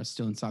think, where I was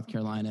still in South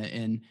Carolina,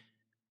 and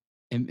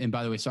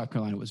by the way, South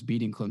Carolina was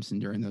beating Clemson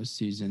during those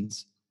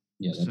seasons.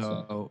 Yeah,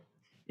 so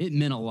it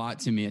meant a lot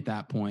to me at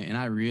that point, and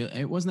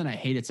it wasn't that I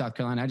hated South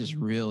Carolina. I just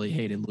really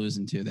hated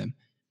losing to them.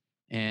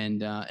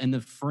 And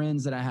the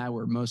friends that I had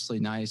were mostly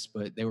nice,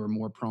 but they were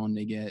more prone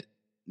to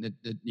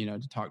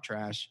to talk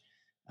trash.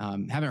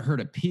 Haven't heard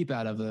a peep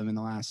out of them in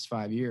the last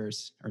 5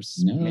 years, or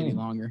maybe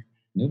longer.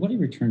 Nobody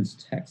returns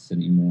texts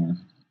anymore.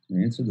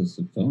 They answer the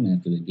phone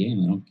after the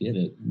game. I don't get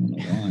it. I don't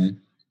know why.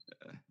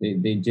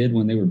 They did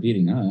when they were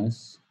beating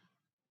us.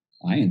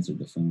 I answered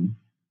the phone.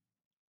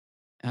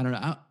 I don't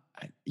know.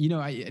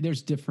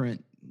 There's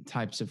different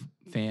types of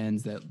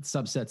fans,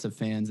 subsets of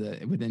fans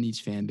that within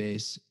each fan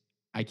base.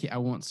 I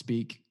won't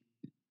speak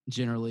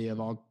generally of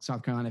all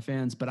South Carolina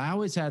fans, but I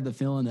always had the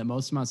feeling that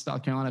most of my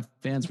South Carolina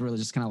fans were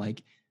just kind of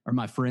like, or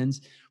my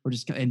friends were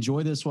just going to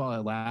enjoy this while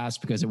it lasts,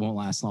 because it won't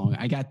last long.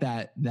 I got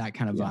that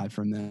kind of vibe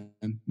from them,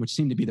 which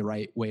seemed to be the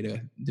right way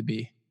to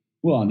be.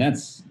 Well, and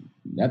that's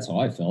how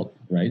I felt,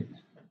 right?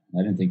 I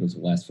didn't think it was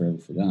the last forever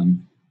for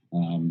them.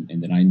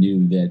 And then I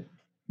knew that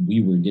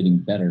we were getting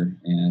better,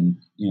 and,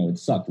 it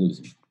sucked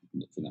losing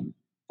for them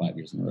 5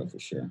 years in a row for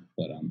sure.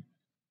 But,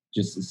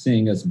 just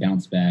seeing us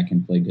bounce back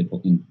and play good bowl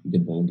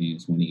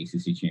games, win the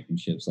ACC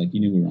championships, like, you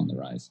knew we were on the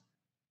rise.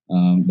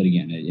 But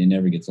again, it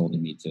never gets old to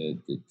me to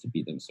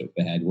beat them so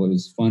bad. What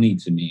was funny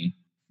to me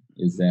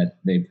is that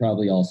they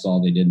probably all saw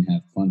they didn't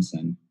have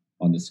Clemson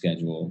on the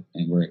schedule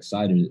and were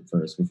excited at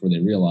first before they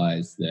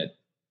realized that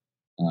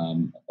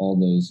all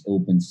those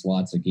open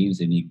slots of games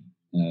they need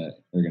are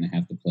going to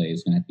have to play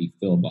is going to have to be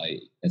filled by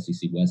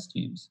SEC West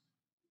teams.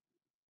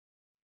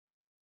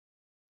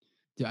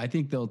 I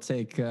think they'll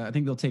take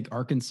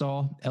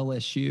Arkansas,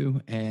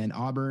 LSU, and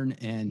Auburn,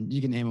 and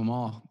you can name them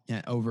all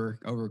over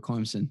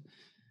Clemson.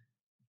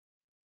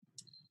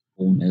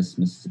 Ole Miss,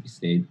 Mississippi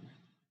State.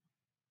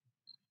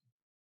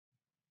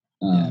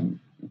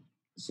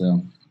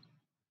 So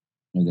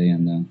are they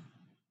in the?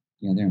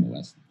 Yeah, they're in the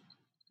West.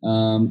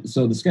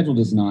 So the schedule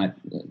does not.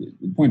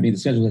 The point being, the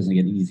schedule doesn't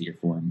get easier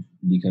for them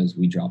because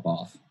we drop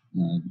off.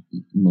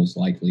 Most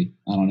likely,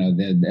 I don't know.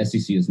 The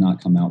SEC has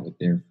not come out with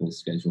their full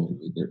schedule,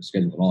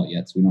 at all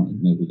yet, so we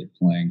don't know who they're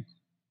playing,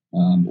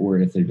 or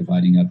if they're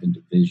dividing up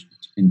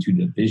into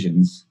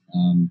divisions,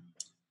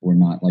 or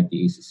not, like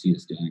the ACC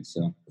is doing.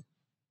 So,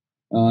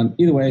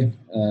 either way,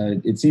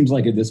 it seems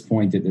like at this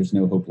point that there's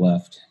no hope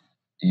left,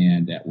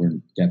 and that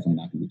we're definitely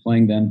not going to be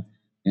playing them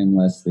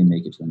unless they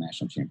make it to the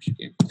national championship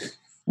game.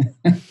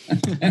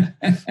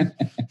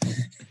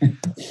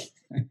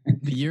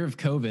 the year of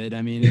COVID.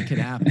 I mean, it could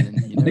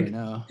happen. You never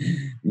know.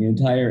 The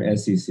entire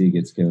SEC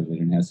gets COVID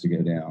and has to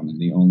go down, and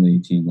the only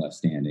team left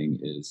standing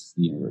is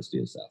the University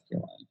of South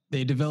Carolina.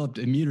 They developed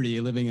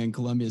immunity living in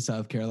Columbia,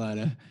 South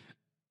Carolina.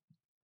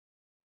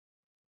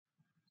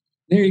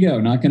 There you go.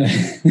 Not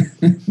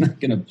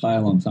gonna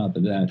pile on top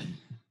of that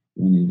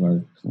for any of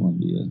our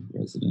Columbia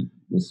resident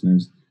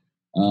listeners.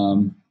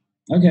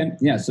 Okay,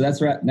 yeah. So that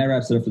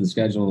wraps it up for the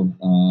schedule.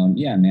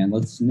 Yeah, man.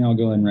 Let's now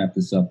go ahead and wrap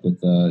this up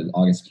with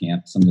August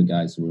camp. Some of the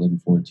guys that we're looking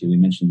forward to. We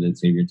mentioned that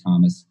Xavier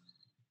Thomas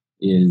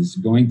is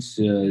going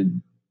to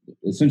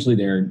essentially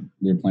they're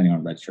planning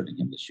on redshirting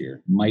him this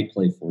year. Might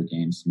play 4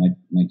 games.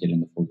 Might get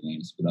into 4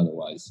 games, but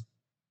otherwise.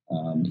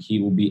 He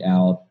will be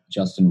out.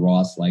 Justin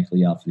Ross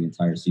likely out for the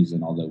entire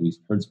season, although we've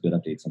heard some good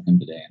updates on him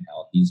today and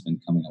how he's been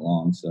coming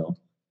along. So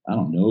I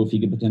don't know if he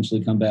could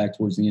potentially come back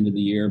towards the end of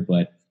the year.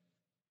 But,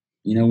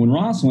 when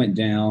Ross went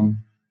down,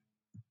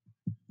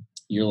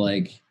 you're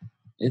like,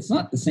 it's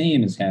not the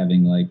same as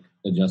having like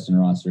a Justin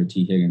Ross or a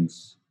T.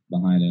 Higgins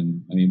behind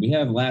him. I mean, we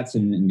have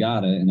Latson and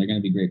Gata, and they're going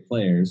to be great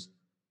players.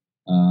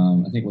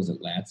 I think, was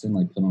it Latson,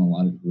 like put on a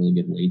lot of really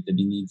good weight that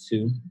he needs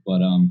to.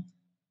 But,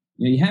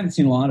 you haven't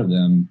seen a lot of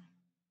them.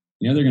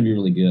 They're going to be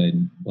really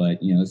good, but,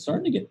 it's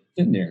starting to get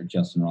thin there,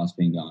 Justin Ross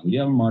being gone. We do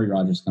have Amari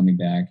Rogers coming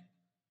back.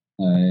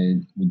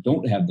 We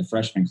don't have the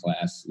freshman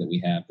class that we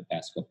have the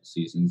past couple of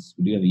seasons.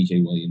 We do have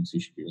E.J. Williams, who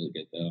should be really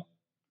good, though.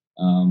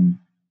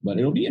 But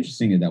it'll be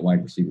interesting at that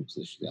wide receiver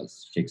position how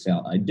this shakes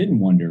out. I did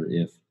wonder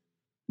if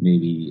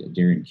maybe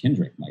Darian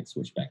Kendrick might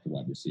switch back to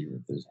wide receiver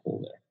if there's a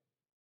hole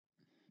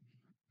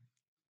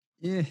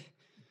there.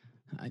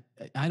 Yeah.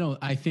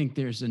 I think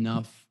there's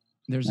enough.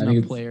 There's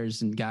enough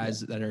players and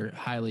guys that are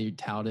highly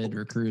touted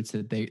recruits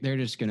that they're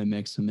just going to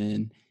mix them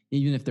in,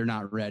 even if they're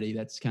not ready.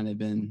 That's kind of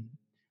been,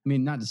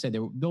 not to say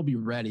they'll be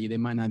ready. They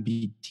might not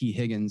be T.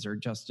 Higgins or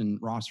Justin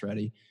Ross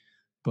ready,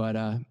 but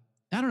I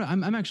don't know.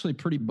 I'm actually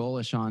pretty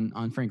bullish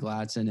on Frank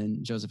Ladson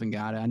and Joseph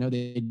Ngata. I know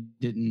they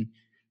didn't.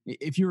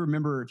 If you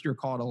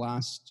recall the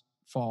last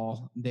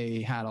fall,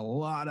 they had a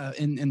lot of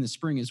in the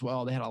spring as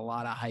well. They had a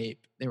lot of hype.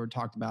 They were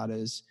talked about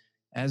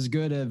as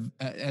good of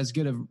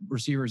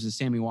receivers as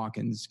Sammy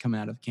Watkins coming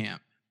out of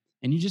camp.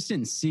 And you just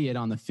didn't see it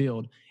on the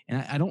field.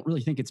 And I don't really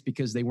think it's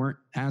because they weren't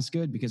as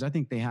good, because I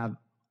think they have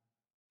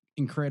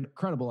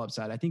incredible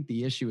upside. I think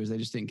the issue is they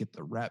just didn't get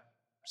the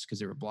reps because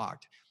they were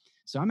blocked.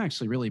 So I'm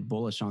actually really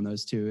bullish on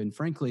those two. And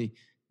frankly,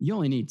 you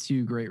only need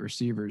 2 great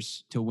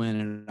receivers to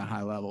win at a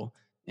high level.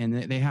 And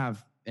they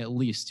have at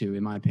least 2,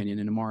 in my opinion.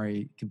 And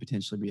Amari could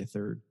potentially be a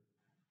 3rd.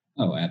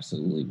 Oh,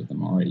 absolutely. With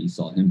Amari, you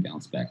saw him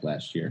bounce back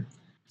last year.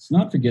 Let's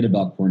not forget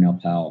about Cornell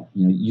Powell.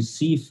 You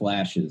see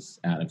flashes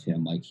out of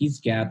him. Like, he's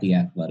got the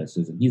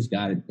athleticism. He's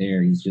got it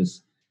there.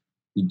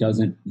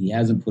 He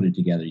hasn't put it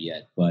together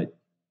yet. But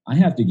I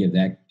have to give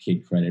that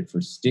kid credit for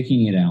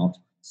sticking it out,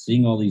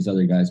 seeing all these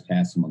other guys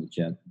pass him on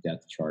the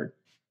depth chart,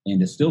 and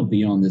to still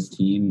be on this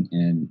team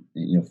and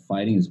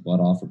fighting his butt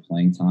off for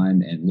playing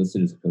time and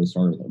listed as a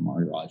co-starter with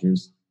Amari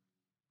Rogers.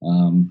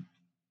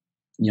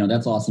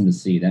 That's awesome to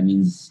see. That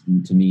means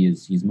to me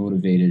is he's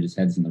motivated, his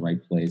head's in the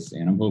right place,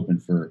 and I'm hoping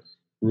for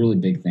really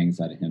big things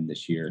out of him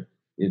this year,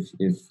 if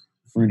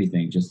for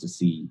anything, just to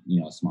see,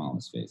 a smile on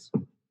his face.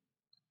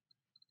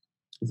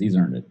 Because he's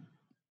earned it.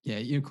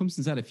 Yeah,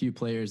 Clemson's had a few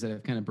players that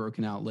have kind of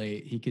broken out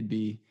late. He could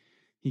be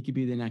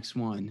the next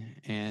one.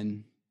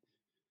 And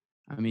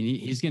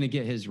he's going to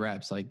get his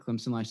reps. Like,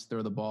 Clemson likes to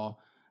throw the ball.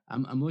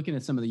 I'm looking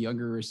at some of the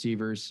younger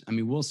receivers.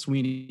 Will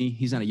Sweeney,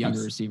 he's not a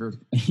younger receiver.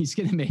 He's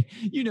going to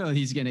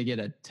he's going to get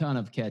a ton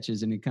of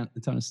catches and a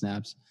ton of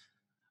snaps.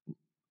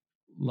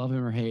 Love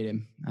him or hate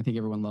him, I think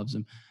everyone loves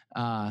him.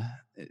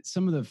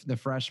 Some of the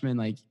freshmen,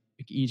 like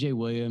E.J.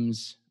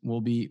 Williams,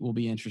 will be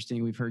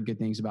interesting. We've heard good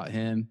things about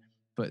him,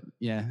 but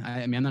yeah,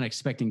 I'm not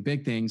expecting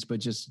big things, but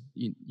just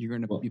you're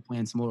going to be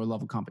playing some lower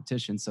level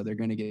competition, so they're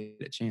going to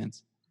get a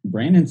chance.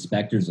 Brandon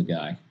Spector's a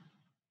guy,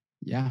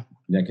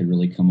 that could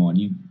really come on.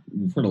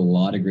 We've heard a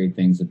lot of great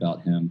things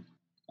about him,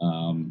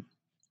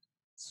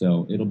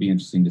 so it'll be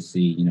interesting to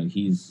see.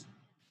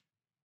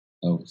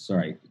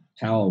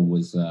 Powell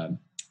was.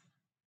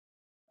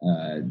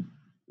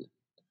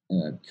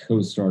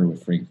 Co-starter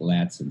with Frank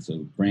Ladson, so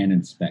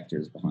Brandon Spector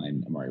is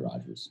behind Amari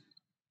Rogers.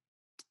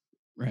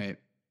 Right.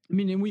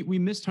 And we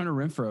missed Hunter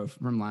Renfrow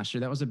from last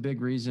year. That was a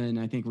big reason.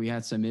 I think we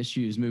had some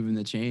issues moving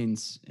the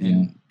chains,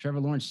 and Trevor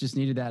Lawrence just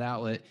needed that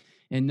outlet.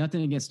 And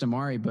nothing against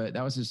Amari, but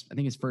that was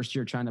his first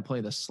year trying to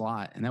play the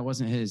slot, and that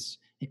wasn't his.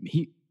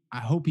 I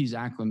hope he's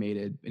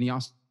acclimated, and he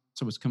also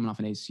was coming off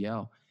an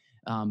ACL.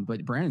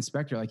 But Brandon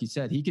Spector, like you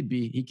said, he could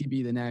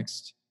be the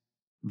next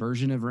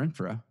version of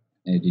Renfrow.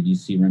 Hey, did you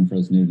see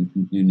Renfro's new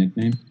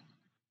nickname?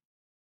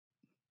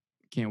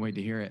 Can't wait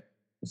to hear it.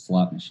 The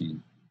slot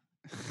machine.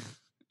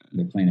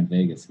 They're playing in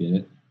Vegas. Get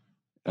it?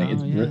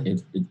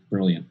 It's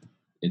brilliant.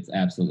 It's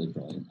absolutely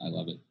brilliant. I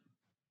love it.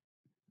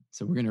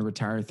 So we're gonna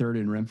retire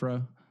 3rd in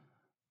Renfrow.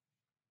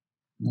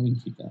 No, we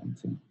can keep that one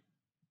too.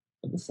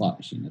 But the slot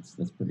machine, that's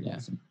pretty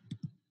awesome.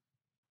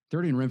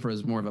 3rd in Renfrow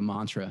is more of a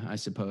mantra, I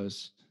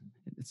suppose.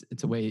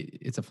 It's a way.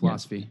 It's a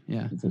philosophy.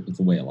 Yeah. It's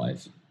a way of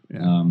life.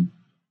 Yeah.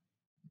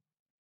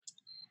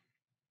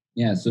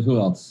 Yeah. So who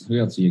else? Who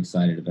else are you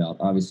excited about?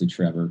 Obviously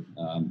Trevor.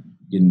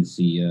 Getting to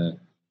see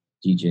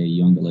DJ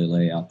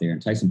Youngalele out there,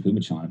 and Tyson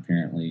Pumachan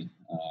apparently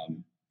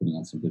putting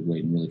on some good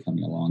weight and really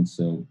coming along.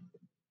 So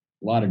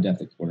a lot of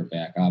depth at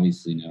quarterback.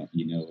 Obviously, at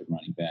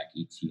running back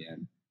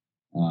ETN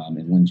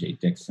and Lynn J.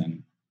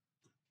 Dixon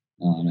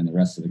and the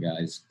rest of the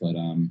guys. But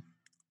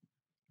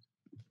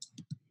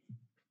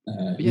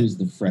who's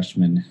the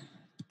freshman?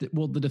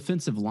 Well, the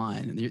defensive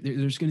line.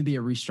 There's going to be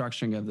a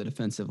restructuring of the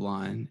defensive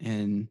line,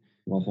 and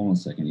hold on a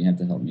second. You have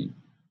to help me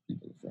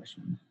think of the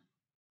freshman,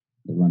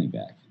 the running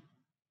back.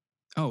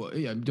 Oh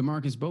yeah,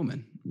 Demarcus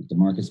Bowman.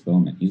 Demarcus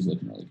Bowman. He's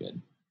looking really good.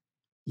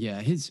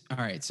 Yeah, all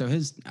right. So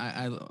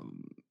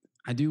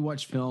I do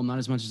watch film, not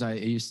as much as I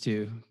used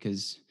to,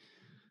 because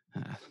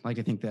I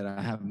think that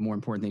I have more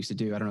important things to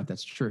do. I don't know if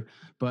that's true,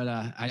 but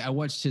I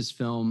watched his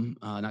film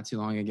not too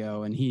long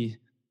ago, and he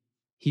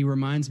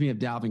reminds me of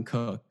Dalvin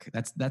Cook.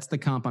 That's the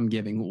comp I'm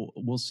giving.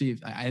 We'll see if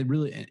I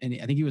really, and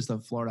I think he was the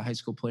Florida High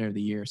School Player of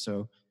the Year.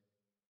 So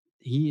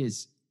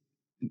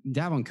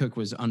Dalvin Cook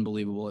was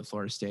unbelievable at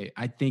Florida State.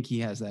 I think he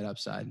has that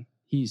upside.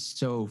 He's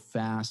so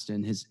fast,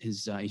 and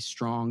he's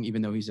strong,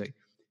 even though he's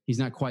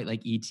not quite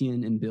like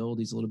Etienne in build.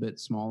 He's a little bit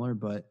smaller,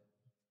 but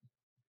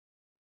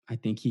I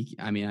think he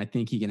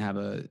can have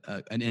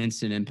an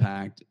instant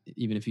impact,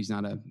 even if he's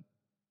not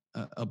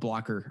a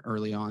blocker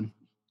early on.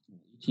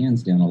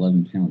 Etienne's down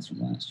 11 pounds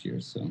from last year,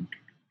 so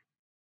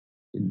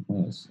getting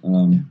close.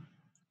 But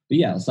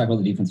yeah, let's talk about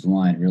the defensive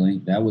line. Really,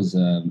 that was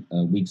a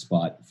weak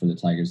spot for the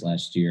Tigers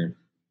last year.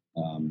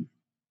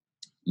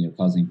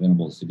 Causing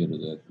Venables to go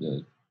to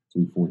the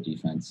 3-4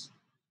 defense.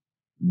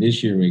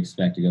 This year, we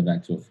expect to go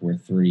back to a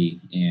 4-3,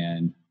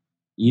 and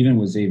even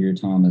with Xavier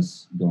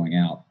Thomas going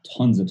out,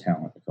 tons of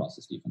talent across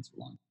this defensive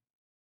line.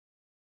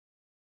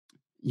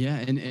 Yeah,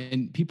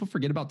 and people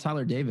forget about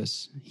Tyler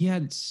Davis. He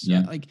had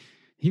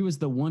he was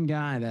the one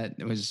guy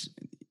that was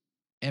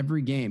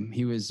every game.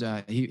 He was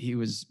he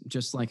was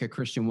just like a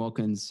Christian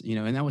Wilkins,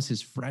 and that was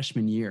his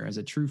freshman year. As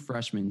a true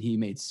freshman, he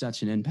made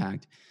such an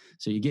impact.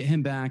 So you get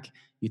him back,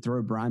 you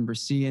throw Brian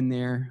Bresee in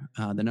there,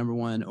 the number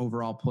one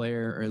overall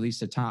player, or at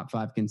least a top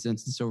 5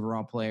 consensus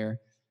overall player.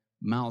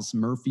 Miles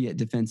Murphy at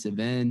defensive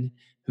end,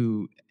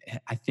 who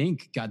I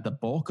think got the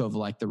bulk of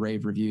like the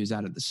rave reviews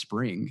out of the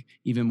spring,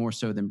 even more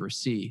so than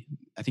Bresee.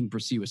 I think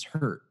Bresee was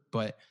hurt,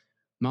 but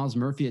Miles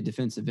Murphy at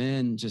defensive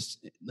end,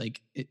 just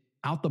like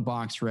out the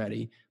box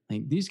ready.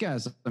 Like these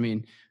guys, I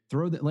mean,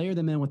 layer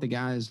them in with the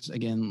guys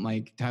again,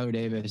 like Tyler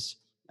Davis,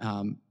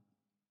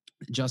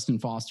 Justin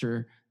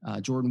Foster,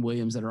 Jordan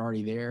Williams that are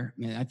already there.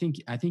 Man, I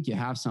think you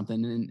have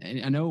something.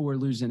 And I know we're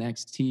losing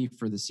XT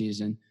for the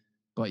season,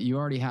 but you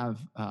already have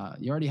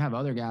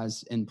other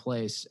guys in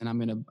place, and I'm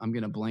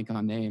gonna blank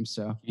on names.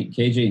 So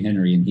KJ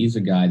Henry, and he's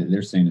a guy that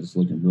they're saying is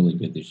looking really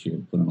good this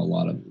year, putting a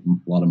lot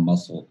of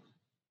muscle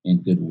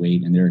and good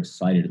weight, and they're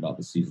excited about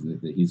the season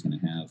that he's going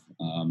to have.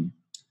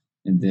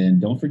 And then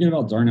don't forget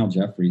about Darnell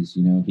Jeffries.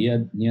 He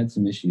had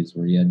some issues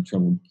where he had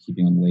trouble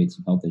keeping on weight,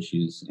 some health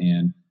issues,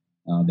 and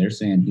they're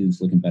saying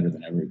he's looking better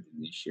than ever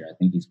this year. I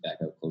think he's back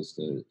up close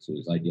to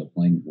his ideal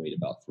playing weight,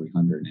 about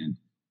 300,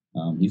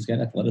 and he's got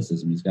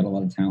athleticism. He's got a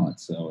lot of talent,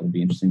 so it'll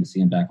be interesting to see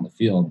him back on the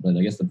field. But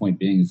I guess the point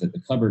being is that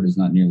the cupboard is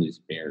not nearly as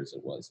bare as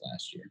it was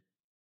last year.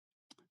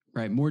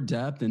 Right, more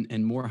depth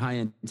and more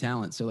high-end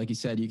talent. So like you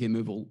said, you can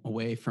move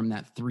away from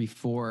that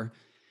 3-4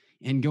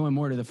 and going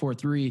more to the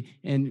 4-3.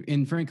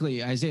 And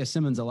frankly, Isaiah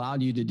Simmons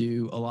allowed you to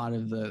do a lot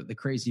of the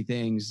crazy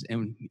things.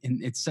 And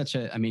it's such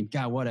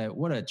God, what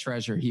a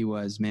treasure he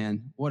was,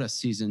 man. What a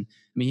season.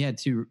 I mean, he had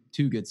two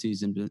good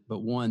seasons, but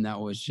one that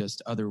was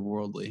just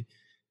otherworldly.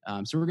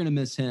 So we're going to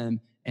miss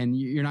him, and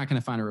you're not going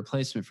to find a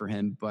replacement for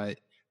him, but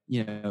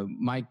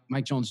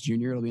Mike Jones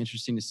Jr., it'll be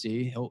interesting to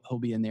see. He'll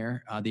be in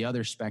there. The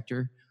other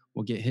Spectre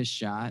will get his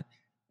shot.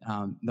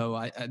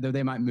 Though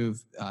they might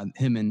move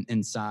him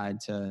inside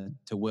to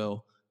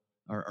Will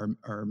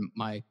or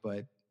Mike,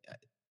 but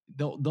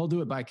they'll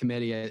do it by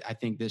committee. I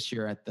think this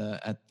year at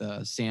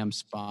the Sam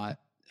spot,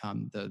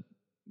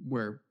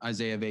 where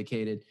Isaiah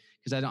vacated,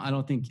 because I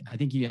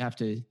think you have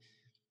to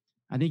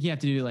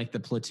do like the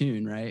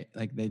platoon, right?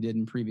 Like they did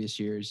in previous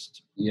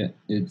years. Yeah,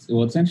 it's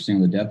interesting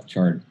on the depth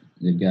chart.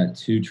 They've got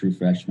 2 true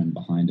freshmen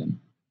behind him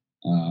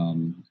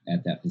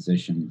at that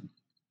position,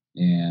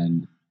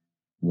 and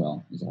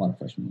there's a lot of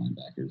freshman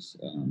linebackers,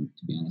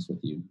 to be honest with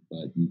you.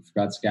 But you've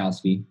got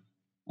Skowski.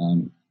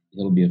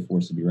 He'll be a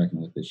force to be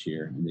reckoned with this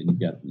year. And then you've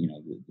got,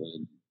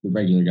 the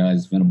regular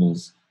guys,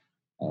 Venables,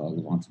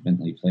 Levante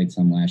Bentley played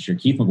some last year.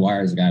 Keith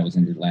McGuire is a guy who was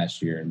injured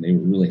last year, and they were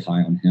really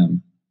high on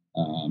him.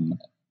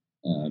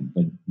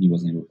 But he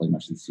wasn't able to play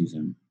much this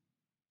season.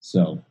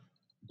 So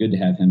good to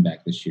have him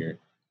back this year.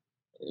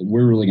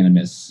 We're really going to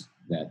miss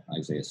that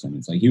Isaiah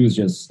Simmons. Like, he was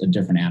just a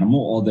different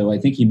animal, although I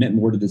think he meant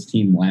more to this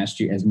team last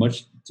year, as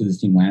much to this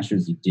team last year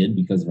as he did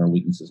because of our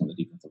weaknesses on the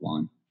defensive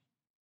line.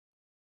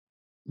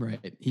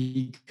 Right.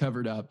 He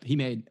covered up. He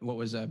made what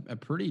was a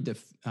pretty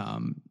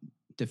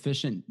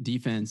deficient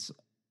defense.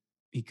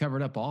 He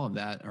covered up all of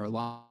that, or a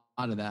lot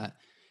of that.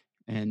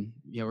 And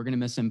yeah, we're going to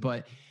miss him.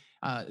 But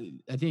I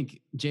think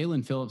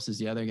Jalen Phillips is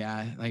the other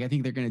guy. Like, I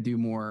think they're going to do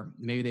more.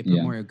 Maybe they put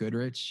Yeah. Mario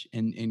Goodrich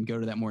and go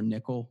to that more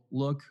nickel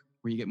look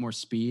where you get more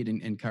speed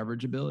and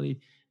coverage ability.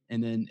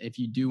 And then if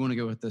you do want to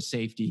go with the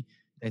safety,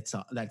 that's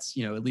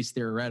at least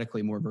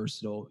theoretically more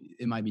versatile.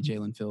 It might be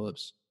Jalen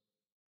Phillips.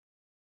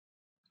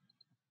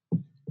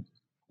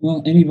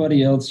 Well,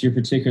 anybody else you're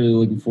particularly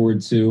looking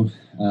forward to?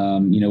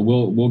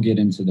 We'll get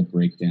into the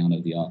breakdown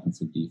of the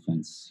offensive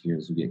defense here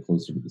as we get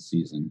closer to the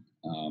season.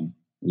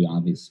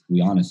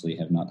 We honestly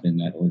have not been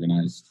that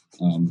organized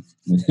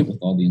with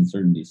all the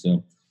uncertainty.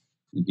 So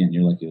again,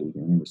 you're lucky to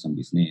remember some of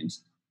these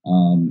names.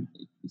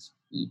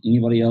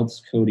 Anybody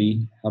else?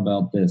 Cody, how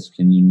about this?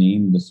 Can you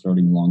name the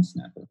starting long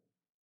snapper?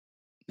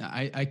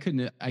 I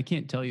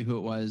can't tell you who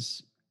it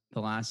was the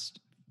last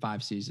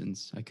 5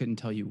 seasons. I couldn't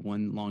tell you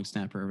one long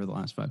snapper over the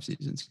last 5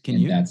 seasons. Can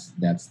you?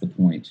 That's the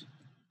point.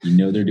 You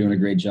know they're doing a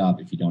great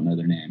job if you don't know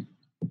their name.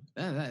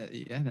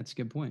 Yeah, that's a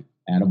good point.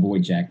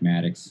 Attaboy Jack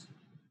Maddox.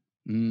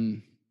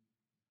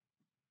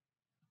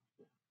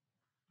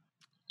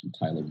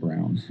 Tyler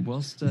Brown.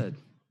 Well said.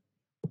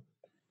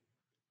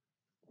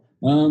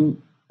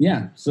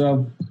 Yeah,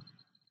 so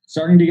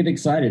starting to get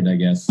excited, I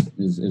guess,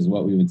 is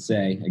what we would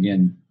say.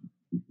 Again,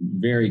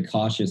 very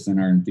cautious in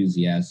our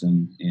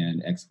enthusiasm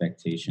and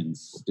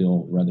expectations,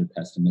 still rather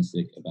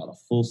pessimistic about a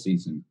full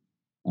season,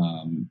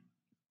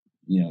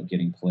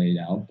 getting played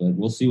out. But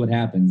we'll see what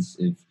happens.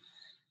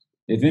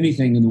 If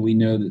anything, and we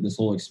know that this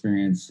whole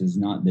experience has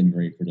not been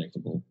very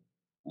predictable.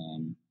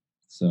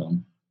 So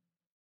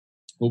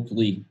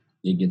hopefully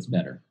it gets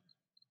better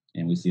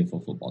and we see a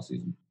full football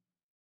season.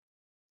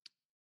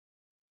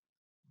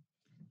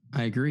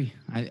 I agree.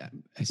 I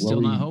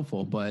still not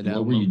hopeful, but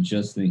what were you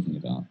just thinking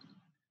about?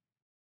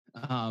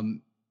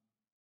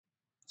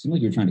 Seemed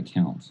like you were trying to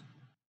count.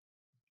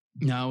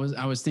 No,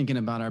 I was thinking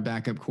about our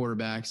backup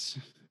quarterbacks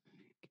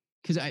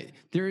because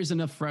there is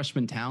enough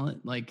freshman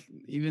talent. Like,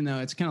 even though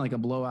it's kind of like a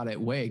blowout at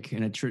Wake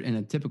in a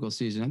typical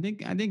season, I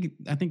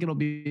think it'll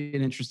be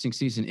an interesting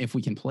season if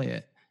we can play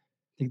it.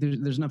 I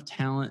think there's enough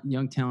talent,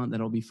 young talent,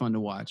 that'll be fun to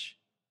watch.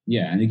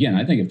 Yeah, and again,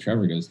 I think if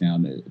Trevor goes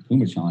down,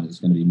 Pumachan is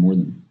going to be more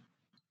than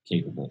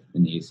capable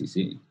in the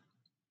ACC.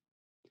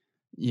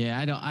 Yeah,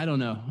 I don't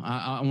know.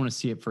 I want to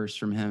see it first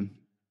from him.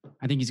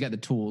 I think he's got the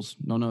tools.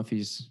 Don't know if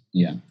he's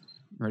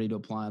ready to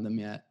apply them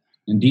yet.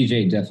 And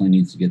DJ definitely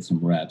needs to get some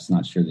reps.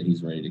 Not sure that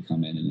he's ready to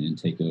come in and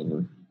take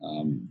over.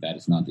 That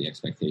is not the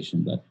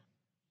expectation, but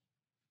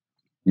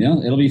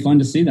it'll be fun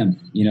to see them.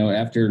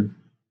 After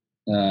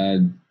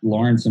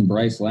Lawrence and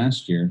Bryce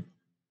last year,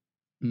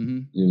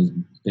 it was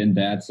Ben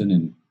Batson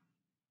and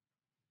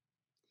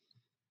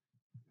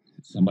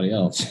somebody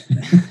else.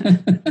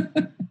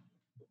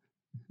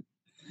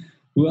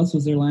 Who else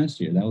was there last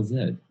year? That was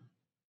it.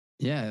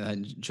 Yeah,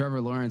 Trevor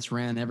Lawrence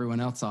ran everyone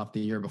else off the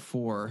year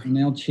before.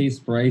 Now Chase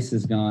Bryce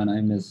is gone. I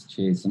miss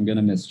Chase. I'm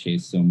gonna miss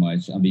Chase so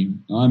much. I'm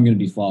gonna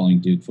be following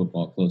Duke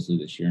football closely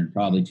this year and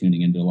probably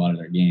tuning into a lot of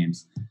their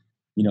games.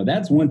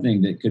 That's one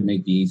thing that could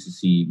make the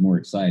ACC more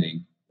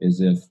exciting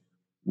is if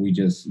we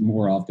just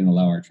more often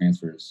allow our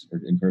transfers or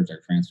encourage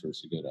our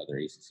transfers to go to other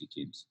ACC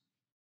teams.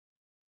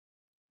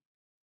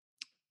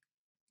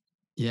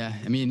 Yeah,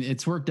 I mean,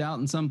 it's worked out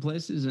in some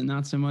places and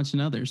not so much in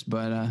others,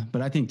 but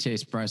I think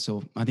Chase Bryce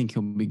he'll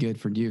be good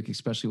for Duke,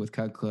 especially with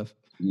Cutcliffe.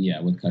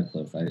 Yeah, with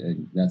Cutcliffe,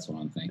 that's what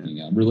I'm thinking.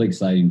 Really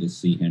exciting to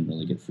see him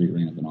really get free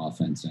reign of an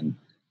offense and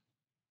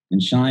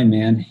shine,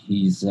 man.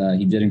 He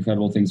did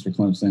incredible things for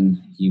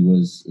Clemson. He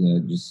was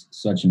just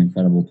such an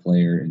incredible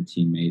player and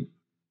teammate,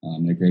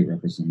 and a great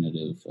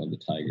representative of the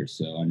Tigers.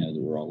 So I know that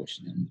we're all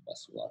wishing him the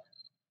best of luck.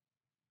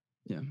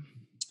 Yeah.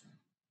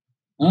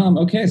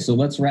 Okay, so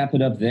let's wrap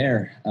it up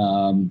there.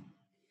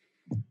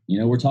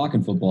 We're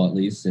talking football at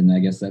least, and I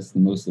guess that's the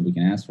most that we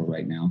can ask for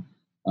right now.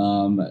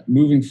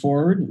 Moving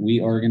forward, we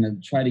are going to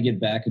try to get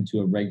back into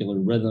a regular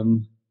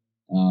rhythm.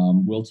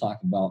 We'll talk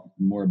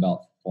more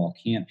about fall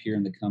camp here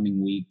in the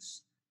coming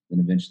weeks, then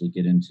eventually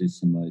get into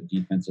some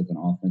defensive and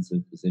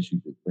offensive position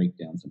group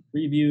breakdowns and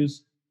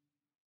previews.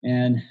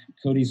 And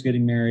Cody's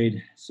getting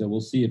married, so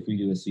we'll see if we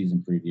do a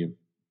season preview.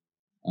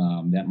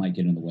 That might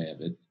get in the way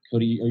of it.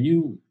 Cody,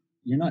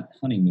 you're not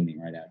honeymooning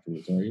right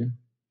afterwards, are you?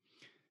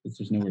 Because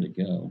there's nowhere to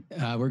go.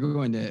 We're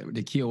going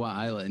to Kiowa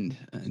Island.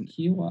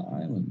 Kiowa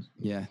Island.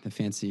 Yeah, the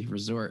fancy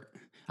resort.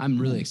 I'm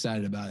really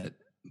excited about it.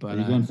 But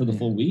are you going for the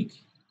full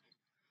week?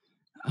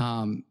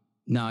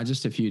 No,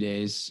 just a few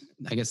days.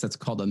 I guess that's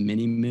called a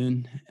mini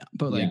moon.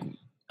 But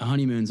a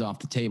honeymoon's off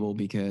the table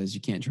because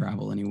you can't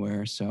travel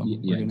anywhere. So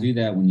do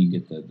that when you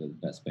get the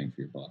best bang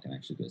for your buck and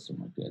actually go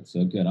somewhere good.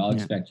 So good. I'll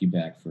expect you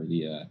back for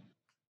the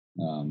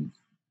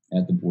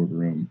at the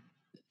boardroom.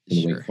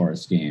 The Wake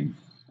Forest game.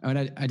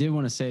 And I did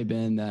want to say,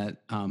 Ben, that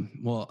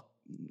the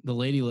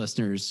lady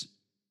listeners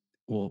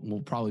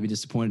will probably be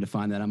disappointed to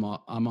find that I'm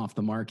off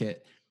the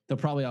market. They'll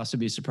probably also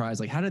be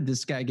surprised, like, how did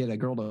this guy get a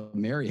girl to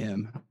marry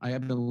him? I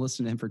have been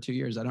listening to him for 2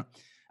 years. I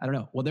don't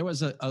know. Well, there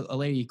was a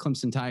lady,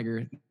 Clemson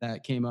Tiger,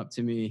 that came up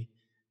to me,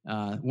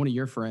 one of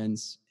your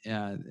friends,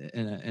 at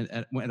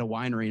a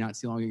winery not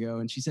too long ago,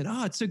 and she said,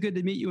 "Oh, it's so good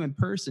to meet you in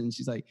person."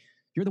 She's like,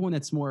 you're the one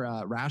that's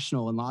more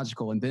rational and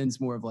logical, and Ben's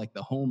more of like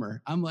the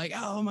homer. I'm like,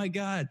 oh my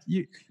God.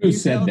 Who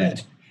said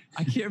that?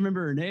 I can't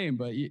remember her name,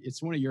 but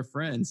it's one of your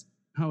friends.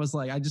 I was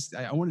like,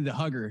 I wanted to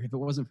hug her. If it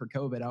wasn't for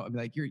COVID, I would be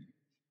like,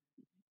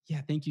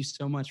 thank you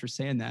so much for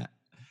saying that.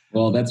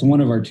 Well, that's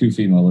one of our 2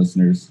 female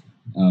listeners.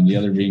 The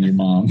other being your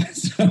mom.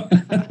 So.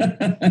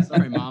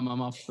 Sorry, Mom,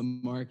 I'm off the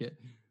market.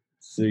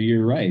 So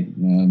you're right.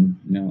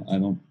 No, I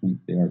don't think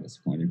they are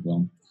disappointed.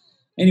 Well,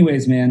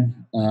 anyways,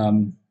 man,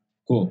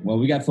 cool. Well,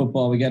 we got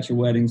football, we got your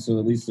wedding, so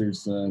at least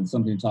there's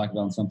something to talk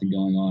about and something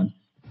going on.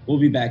 We'll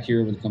be back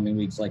here over the coming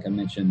weeks, like I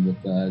mentioned,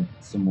 with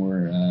some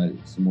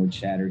more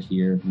chatter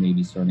here,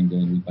 maybe starting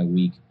going week by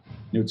week.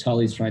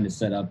 Tully's trying to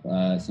set up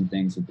some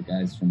things with the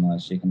guys from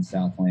Shaken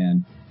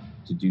Southland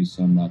to do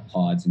some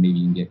pods, and maybe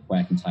you can get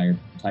Quack and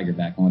Tiger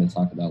back on to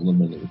talk about a little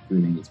bit of the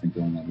recruiting that's been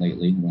going on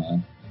lately.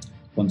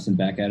 Clemson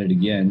back at it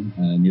again,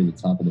 near the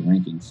top of the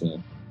rankings.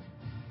 So,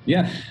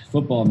 yeah,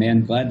 football,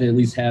 man. Glad to at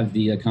least have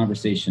the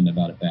conversation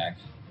about it back.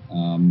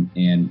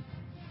 And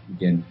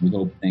again, we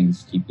hope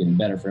things keep getting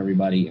better for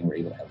everybody and we're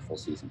able to have a full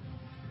season.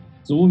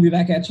 So we'll be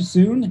back at you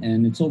soon.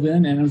 And until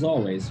then, and as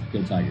always,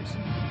 go Tigers.